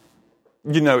obviously,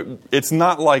 it's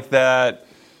not like that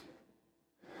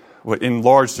in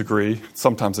large degree.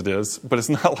 Sometimes it is, but it's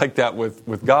not like that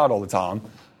with God all the time.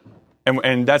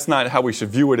 And that's not how we should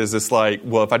view it, as it's like,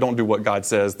 well, if I don't do what God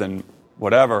says, then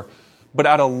whatever. But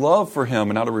out of love for Him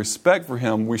and out of respect for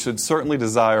Him, we should certainly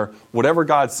desire whatever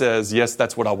God says, yes,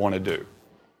 that's what I want to do.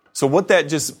 So what that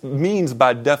just means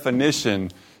by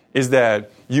definition is that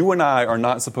you and I are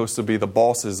not supposed to be the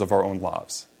bosses of our own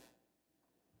lives.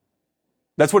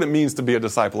 That's what it means to be a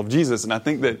disciple of Jesus. And I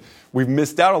think that we've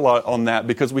missed out a lot on that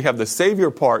because we have the Savior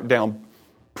part down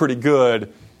pretty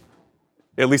good.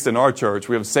 At least in our church,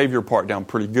 we have the Savior part down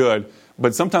pretty good.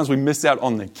 But sometimes we miss out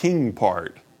on the King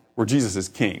part, where Jesus is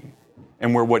King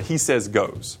and where what He says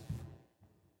goes.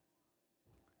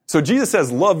 So Jesus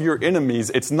says, love your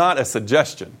enemies. It's not a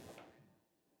suggestion.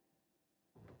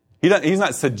 He's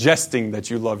not suggesting that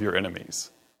you love your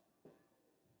enemies.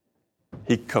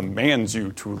 He commands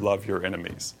you to love your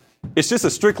enemies. It's just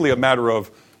strictly a matter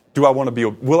of,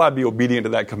 will I be obedient to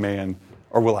that command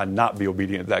or will I not be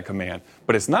obedient to that command?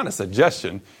 But it's not a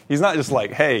suggestion. He's not just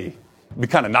like, hey, be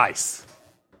kind of nice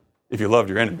if you loved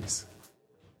your enemies.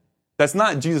 That's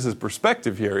not Jesus'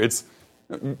 perspective here. It's,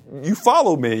 you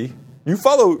follow me, you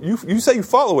say you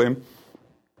follow him.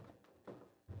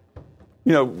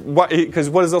 You know, because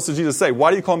what else does Jesus say?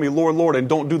 Why do you call me Lord, Lord, and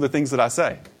don't do the things that I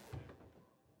say?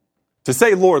 To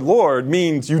say Lord, Lord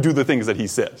means you do the things that he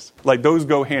says. Like those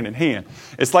go hand in hand.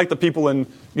 It's like the people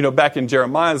back in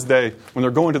Jeremiah's day when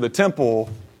they're going to the temple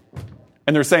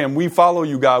and they're saying, we follow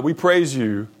you, God, we praise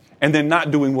you, and then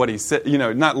not doing what he said,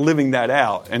 not living that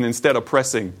out and instead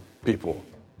oppressing people.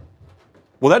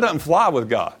 Well, that doesn't fly with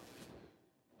God.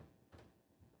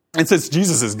 And since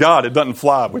Jesus is God, it doesn't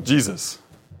fly with Jesus.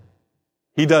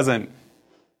 He doesn't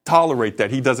tolerate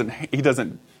that. He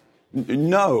doesn't,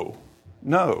 no.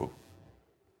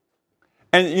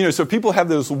 And, so people have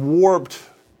this warped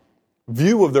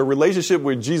view of their relationship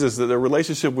with Jesus, that their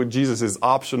relationship with Jesus is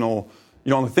optional.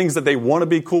 On the things that they want to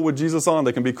be cool with Jesus on,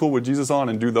 they can be cool with Jesus on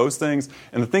and do those things.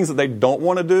 And the things that they don't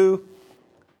want to do,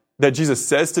 that Jesus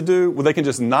says to do, well, they can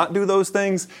just not do those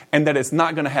things, and that it's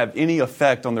not going to have any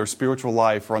effect on their spiritual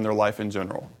life or on their life in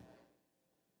general.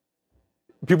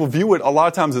 People view it a lot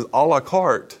of times as a la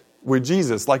carte with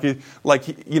Jesus.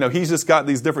 He's just got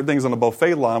these different things on the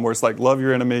buffet line where it's like, love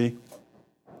your enemy,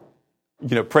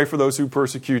 pray for those who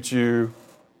persecute you,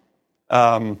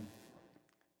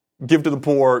 give to the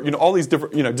poor, all these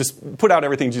different, just put out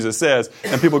everything Jesus says.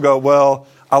 And people go, well,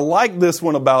 I like this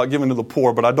one about giving to the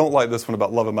poor, but I don't like this one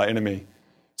about loving my enemy.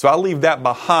 So I leave that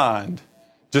behind,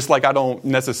 just like I don't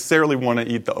necessarily want to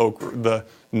eat the okra, the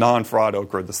non-fried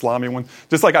okra, the slimy one.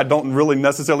 Just like I don't really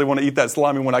necessarily want to eat that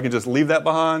slimy one, I can just leave that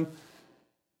behind.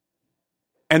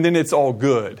 And then it's all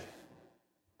good.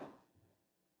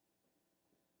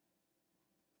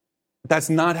 That's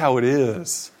not how it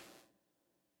is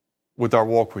with our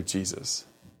walk with Jesus.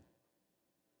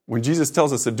 When Jesus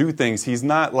tells us to do things, he's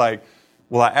not like,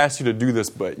 well, I asked you to do this,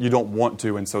 but you don't want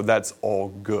to, and so that's all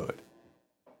good.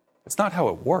 It's not how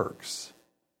it works.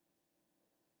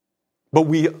 But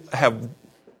we have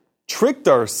tricked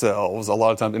ourselves a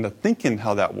lot of times into thinking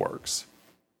how that works.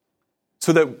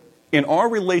 So that in our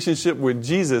relationship with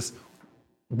Jesus,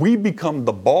 we become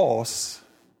the boss,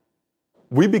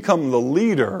 we become the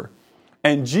leader,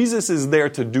 and Jesus is there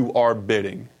to do our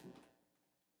bidding.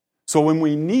 So when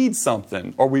we need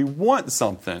something or we want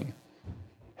something,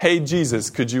 hey, Jesus,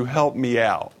 could you help me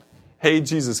out? Hey,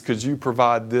 Jesus, could you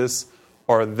provide this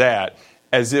or that?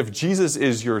 As if Jesus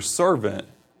is your servant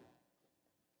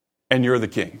and you're the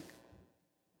king.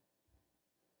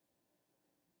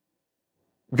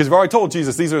 Because you've already told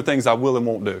Jesus, these are the things I will and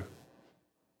won't do.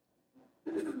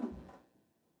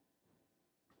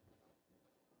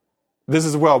 This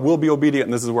is where I will be obedient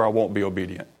and this is where I won't be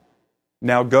obedient.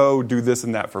 Now go do this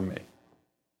and that for me.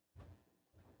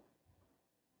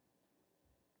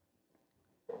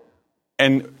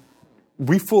 And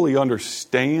we fully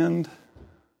understand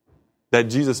that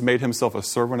Jesus made himself a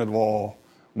servant of all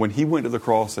when he went to the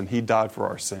cross and he died for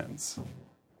our sins.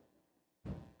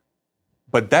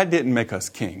 But that didn't make us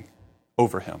king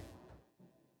over him.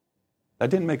 That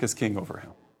didn't make us king over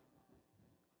him.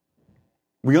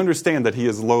 We understand that he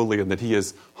is lowly and that he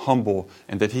is humble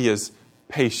and that he is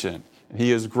patient and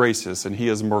he is gracious and he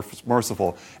is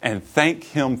merciful. And thank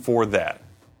him for that.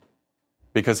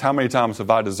 Because how many times have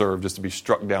I deserved just to be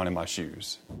struck down in my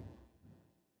shoes?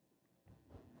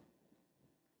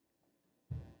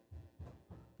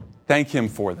 Thank him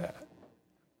for that.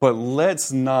 But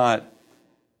let's not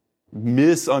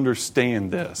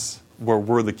misunderstand this where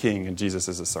we're the king and Jesus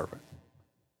is a servant.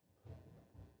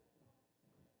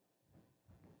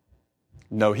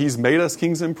 No, he's made us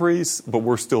kings and priests, but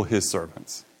we're still his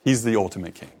servants. He's the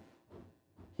ultimate king.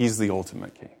 He's the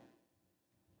ultimate king.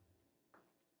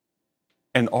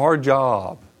 And our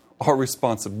job, our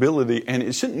responsibility, and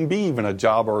it shouldn't be even a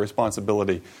job or a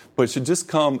responsibility, but it should just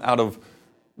come out of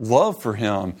love for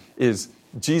him, is,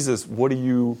 Jesus, what do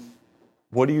you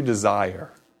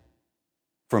desire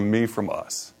from me, from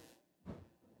us?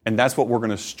 And that's what we're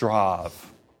going to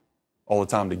strive all the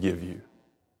time to give you.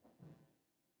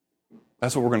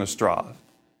 That's what we're going to strive.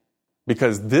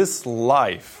 Because this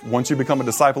life, once you become a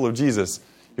disciple of Jesus,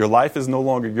 your life is no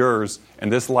longer yours,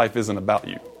 and this life isn't about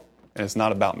you. And it's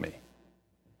not about me.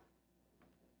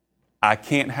 I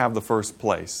can't have the first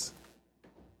place.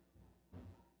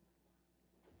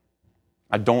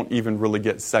 I don't even really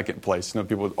get second place.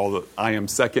 People, I am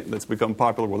second, that's become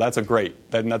popular. Well, that's a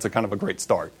kind of a great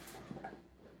start.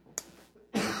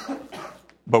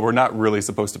 But we're not really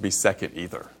supposed to be second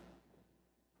either.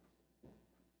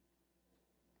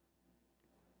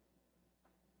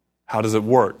 How does it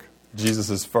work? Jesus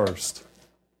is first.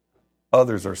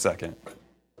 Others are second.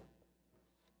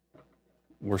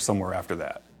 We're somewhere after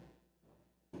that.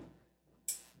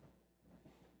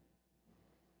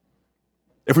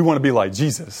 If we want to be like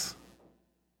Jesus,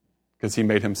 because he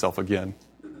made himself again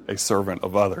a servant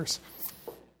of others.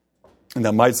 And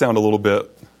that might sound a little bit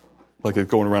like it's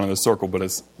going around in a circle, but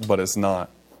it's not.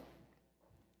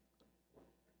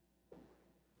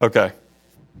 Okay.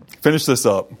 Finish this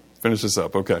up.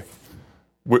 Okay.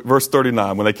 Verse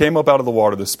 39. When they came up out of the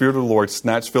water, the Spirit of the Lord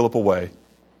snatched Philip away,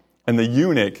 and the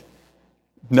eunuch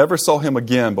never saw him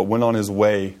again, but went on his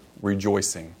way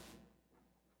rejoicing.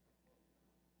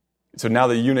 So now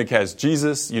the eunuch has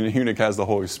Jesus, the eunuch has the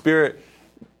Holy Spirit,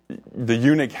 the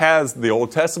eunuch has the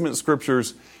Old Testament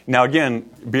scriptures. Now again,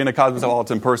 being a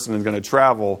cosmopolitan person is going to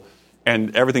travel,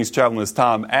 and everything's traveling this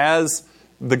time. As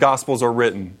the Gospels are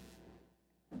written,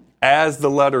 as the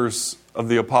letters of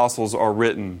the apostles are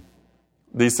written,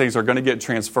 these things are going to get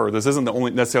transferred. This isn't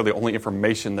necessarily the only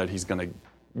information that he's going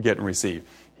to get and receive.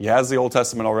 He has the Old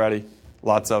Testament already,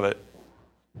 lots of it.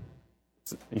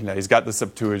 He's got the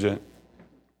Septuagint,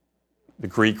 the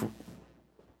Greek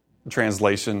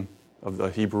translation of the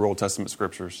Hebrew Old Testament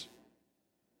scriptures,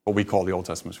 what we call the Old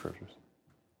Testament scriptures.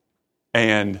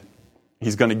 And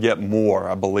he's going to get more,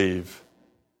 I believe.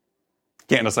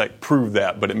 Can't just prove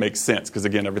that, but it makes sense because,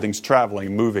 again, everything's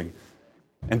traveling, moving.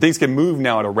 And things can move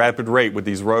now at a rapid rate with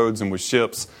these roads and with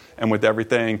ships and with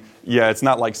everything. Yeah, it's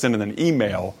not like sending an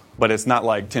email, but it's not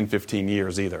like 10, 15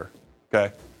 years either.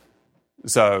 Okay?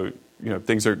 So,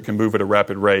 things can move at a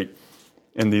rapid rate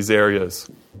in these areas.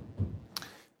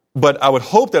 But I would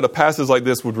hope that a passage like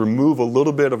this would remove a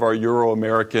little bit of our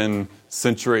Euro-American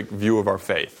centric view of our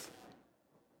faith.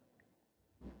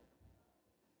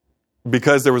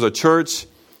 Because there was a church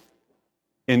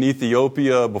in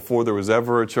Ethiopia before there was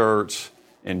ever a church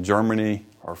in Germany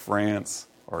or France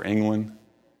or England.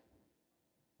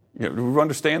 Do we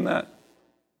understand that?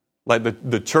 Like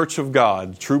the church of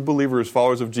God, true believers,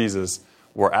 followers of Jesus,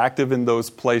 were active in those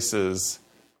places,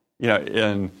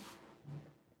 in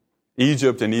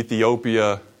Egypt and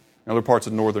Ethiopia, and other parts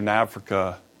of northern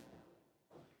Africa,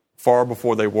 far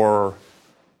before they were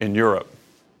in Europe.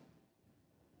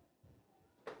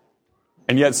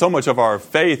 And yet so much of our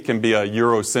faith can be a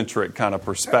Eurocentric kind of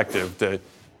perspective to,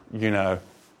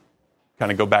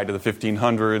 kind of go back to the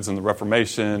 1500s and the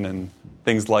Reformation and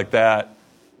things like that.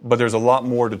 But there's a lot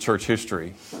more to church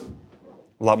history.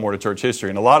 And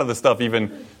a lot of the stuff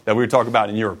even that we would talk about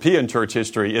in European church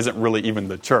history isn't really even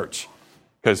the church.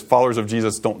 Because followers of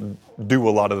Jesus don't do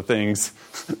a lot of the things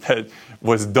that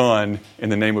was done in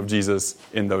the name of Jesus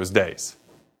in those days.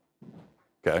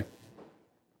 Okay?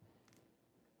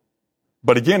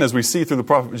 But again, as we see through the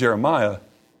prophet Jeremiah,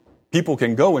 people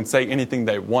can go and say anything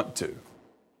they want to.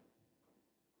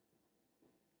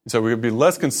 So we would be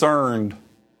less concerned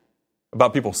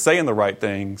about people saying the right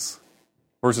things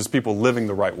versus people living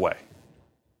the right way.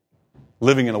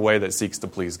 Living in a way that seeks to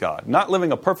please God. Not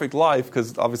living a perfect life,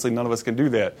 because obviously none of us can do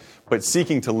that, but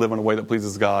seeking to live in a way that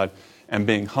pleases God and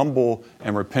being humble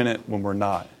and repentant when we're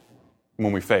not,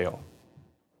 when we fail.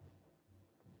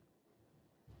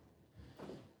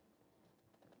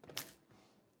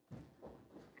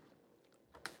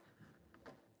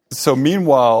 So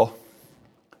meanwhile,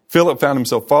 Philip found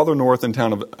himself farther north in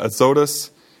town of Azotus,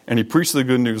 and he preached the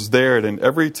good news there and in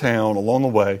every town along the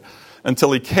way,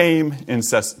 until he came to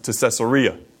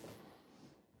Caesarea.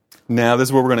 Now, this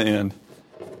is where we're going to end.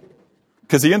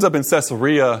 Because he ends up in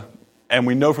Caesarea, and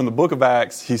we know from the book of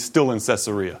Acts, he's still in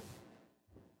Caesarea.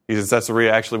 He's in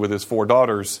Caesarea actually with his 4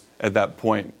 daughters at that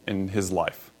point in his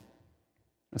life.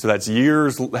 And so that's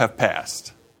years have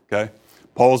passed. Okay?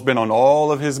 Paul's been on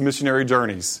all of his missionary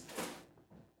journeys.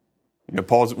 We're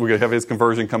going to have his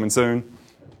conversion coming soon.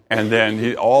 And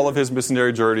then all of his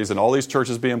missionary journeys and all these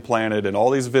churches being planted and all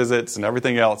these visits and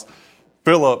everything else,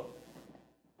 Philip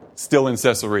still in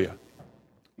Caesarea.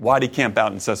 Why'd he camp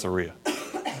out in Caesarea?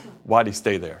 Why'd he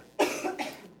stay there?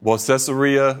 Well,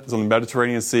 Caesarea is on the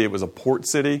Mediterranean Sea. It was a port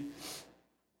city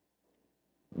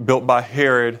built by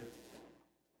Herod.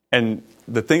 And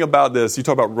the thing about this, you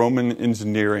talk about Roman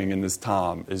engineering in this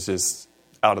time, is just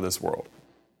out of this world.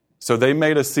 So they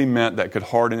made a cement that could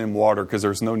harden in water because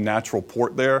there's no natural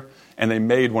port there. And they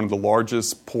made one of the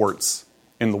largest ports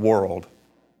in the world,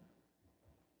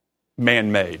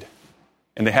 man-made.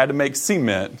 And they had to make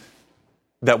cement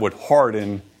that would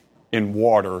harden in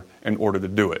water in order to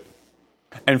do it.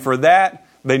 And for that,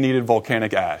 they needed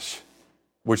volcanic ash,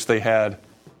 which they had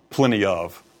plenty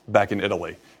of back in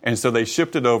Italy. And so they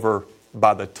shipped it over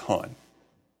by the ton.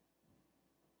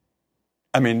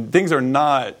 I mean, things are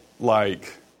not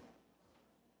like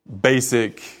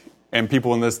basic, and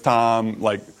people in this time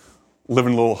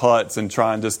living in little huts and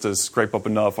trying just to scrape up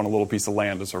enough on a little piece of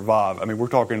land to survive. I mean, we're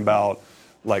talking about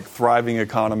like thriving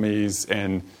economies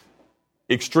and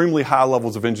extremely high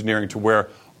levels of engineering to where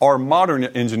our modern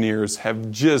engineers have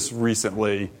just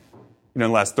recently, in the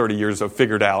last 30 years, have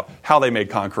figured out how they make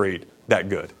concrete that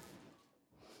good.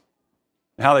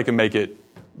 And how they can make it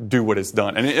do what it's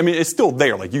done. And I mean, it's still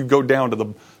there. Like you go down to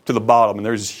the bottom and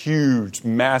there's huge,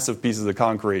 massive pieces of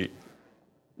concrete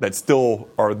that still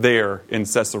are there in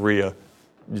Caesarea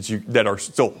that are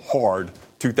still hard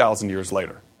 2,000 years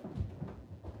later.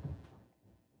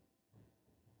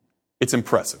 It's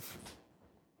impressive.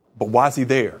 But why is he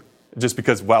there? Just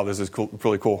because, wow, there's this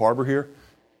really cool harbor here?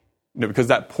 No, because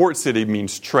that port city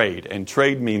means trade, and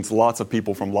trade means lots of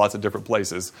people from lots of different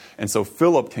places. And so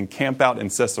Philip can camp out in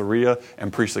Caesarea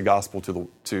and preach the gospel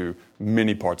to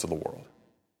many parts of the world.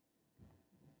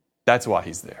 That's why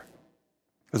he's there.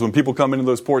 Because when people come into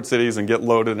those port cities and get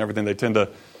loaded and everything, they tend to,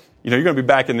 you're going to be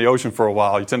back in the ocean for a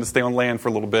while. You tend to stay on land for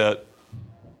a little bit,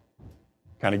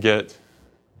 kind of get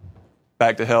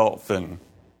back to health and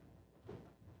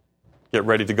get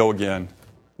ready to go again.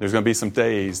 There's going to be some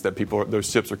days that those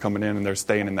ships are coming in and they're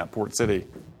staying in that port city.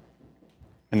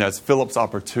 And that's Philip's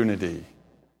opportunity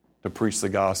to preach the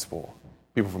gospel.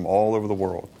 People from all over the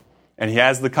world. And he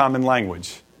has the common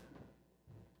language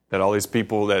that all these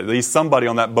people, that at least somebody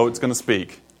on that boat's going to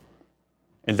speak.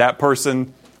 And that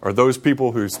person or those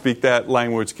people who speak that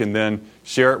language can then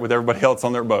share it with everybody else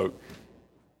on their boat.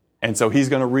 And so he's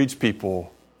going to reach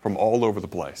people from all over the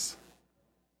place.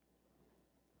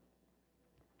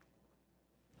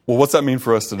 Well, what's that mean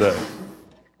for us today?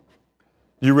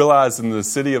 You realize in the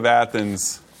city of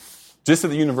Athens, just at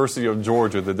the University of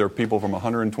Georgia, that there are people from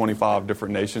 125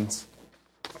 different nations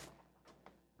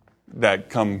that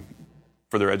come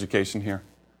for their education here.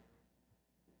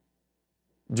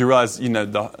 Do you realize,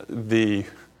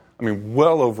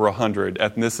 well over 100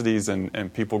 ethnicities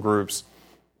and people groups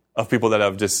of people that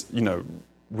have just,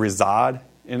 reside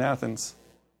in Athens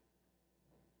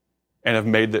and have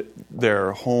made it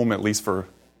their home at least for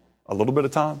a little bit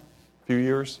of time, a few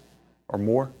years or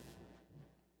more.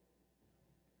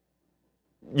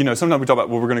 Sometimes we talk about,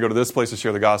 we're going to go to this place to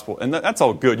share the gospel, and that's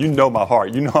all good. You know my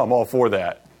heart. You know I'm all for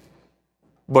that.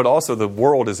 But also the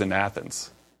world is in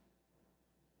Athens.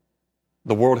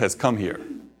 The world has come here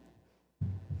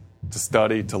to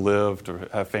study, to live, to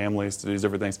have families, to do these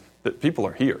different things. That people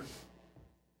are here.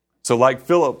 So like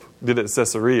Philip did at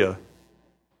Caesarea,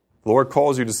 the Lord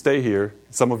calls you to stay here.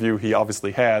 Some of you, he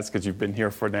obviously has, because you've been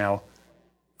here for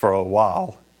a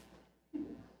while.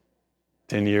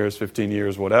 10 years, 15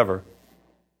 years, whatever.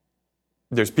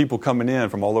 There's people coming in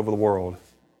from all over the world.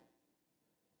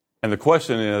 And the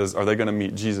question is, are they going to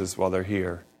meet Jesus while they're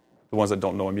here? The ones that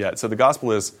don't know him yet. So the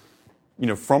gospel is,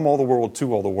 from all the world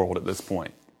to all the world at this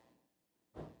point.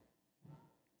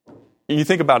 And you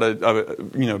think about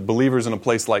believers in a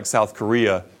place like South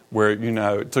Korea, where,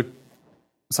 it took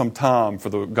some time for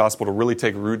the gospel to really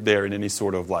take root there in any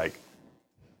sort of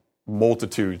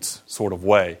multitudes sort of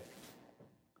way.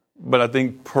 But I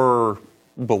think per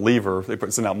believer, they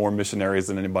send out more missionaries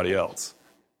than anybody else.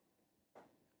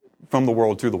 From the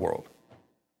world to the world.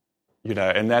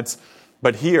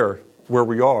 But here, where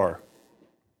we are,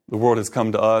 the world has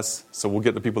come to us, so we'll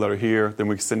get the people that are here, then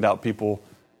we send out people,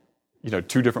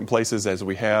 to different places as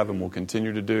we have and we'll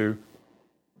continue to do.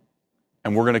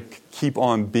 And we're going to keep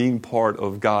on being part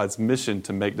of God's mission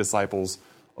to make disciples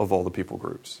of all the people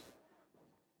groups.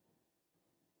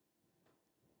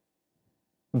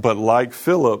 But like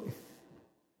Philip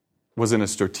was in a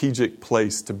strategic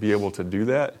place to be able to do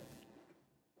that,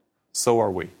 so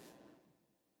are we.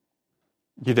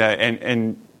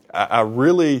 And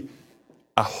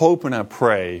I hope and I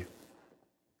pray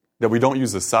that we don't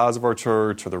use the size of our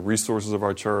church or the resources of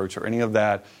our church or any of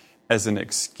that as an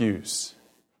excuse.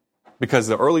 Because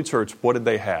the early church, what did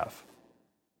they have?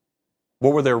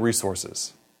 What were their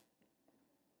resources?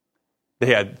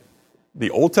 They had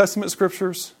the Old Testament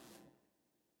scriptures.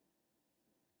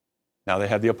 Now they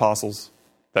had the apostles.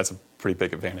 That's a pretty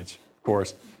big advantage, of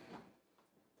course.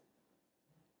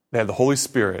 They had the Holy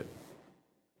Spirit.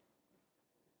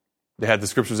 They had the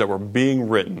scriptures that were being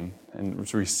written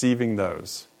and receiving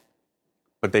those.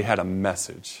 But they had a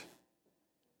message.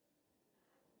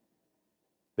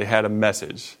 They had a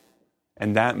message.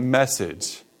 And that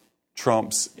message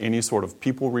trumps any sort of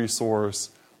people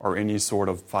resource or any sort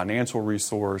of financial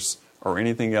resource or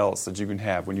anything else that you can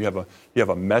have. When you have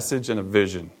a message and a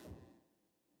vision.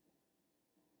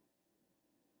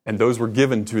 And those were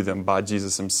given to them by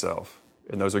Jesus himself.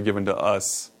 And those are given to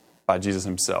us by Jesus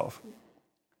himself.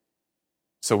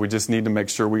 So we just need to make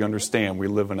sure we understand we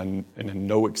live in a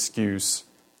no excuse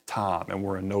time, and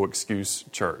we're a no-excuse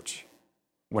church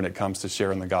when it comes to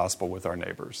sharing the gospel with our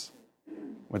neighbors,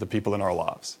 with the people in our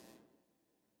lives.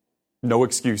 No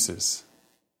excuses.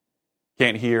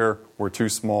 Can't hear, we're too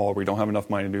small, we don't have enough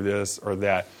money to do this or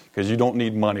that, because you don't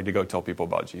need money to go tell people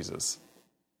about Jesus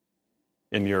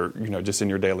in your, just in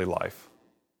your daily life.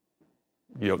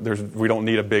 We don't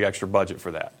need a big extra budget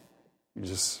for that. You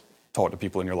just talk to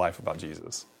people in your life about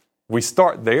Jesus. We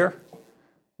start there,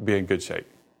 be in good shape.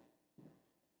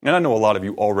 And I know a lot of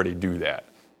you already do that,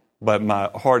 but my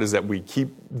heart is that we keep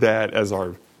that as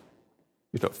our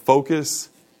focus,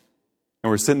 and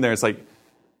we're sitting there, it's like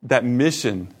that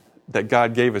mission that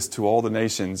God gave us to all the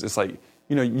nations. It's like,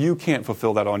 you can't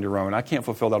fulfill that on your own. I can't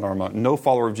fulfill that on my own. No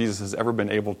follower of Jesus has ever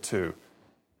been able to.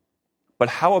 But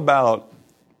how about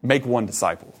make one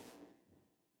disciple?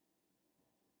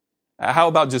 How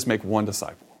about just make one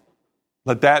disciple?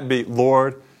 Let that be,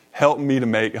 Lord, help me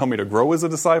to grow as a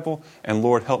disciple, and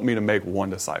Lord, help me to make one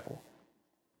disciple.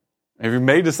 And if you've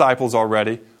made disciples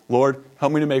already, Lord,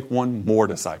 help me to make one more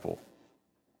disciple.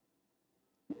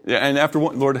 Yeah, and after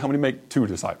one, Lord, help me to make 2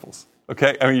 disciples.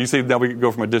 Okay? I mean, you see, now we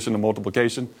go from addition to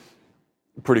multiplication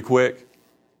pretty quick.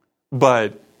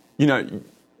 But,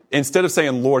 instead of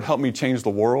saying, Lord, help me change the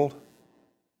world,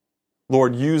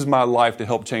 Lord, use my life to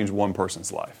help change one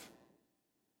person's life.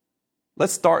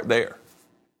 Let's start there.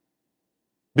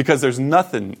 Because there's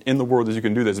nothing in the world that you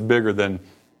can do that's bigger than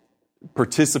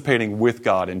participating with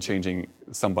God in changing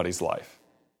somebody's life.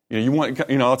 A lot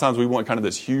of times we want kind of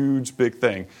this huge, big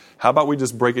thing. How about we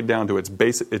just break it down to its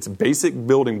basic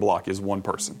building block is one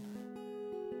person.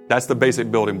 That's the basic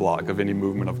building block of any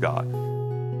movement of God.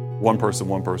 One person,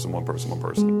 one person, one person, one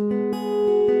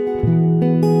person.